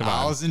dragon? Come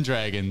on. Owls and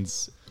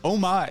dragons. Oh,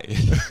 my.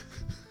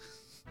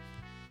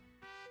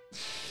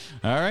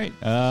 All right.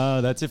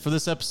 That's it for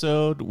this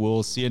episode.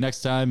 We'll see you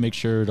next time. Make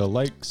sure to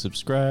like,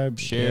 subscribe,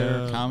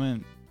 share,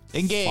 comment,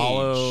 engage.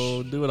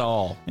 Follow. Do it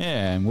all.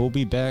 Yeah, and we'll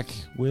be back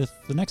with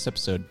the next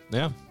episode.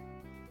 Yeah.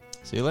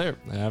 See you later.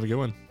 Have a good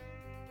one.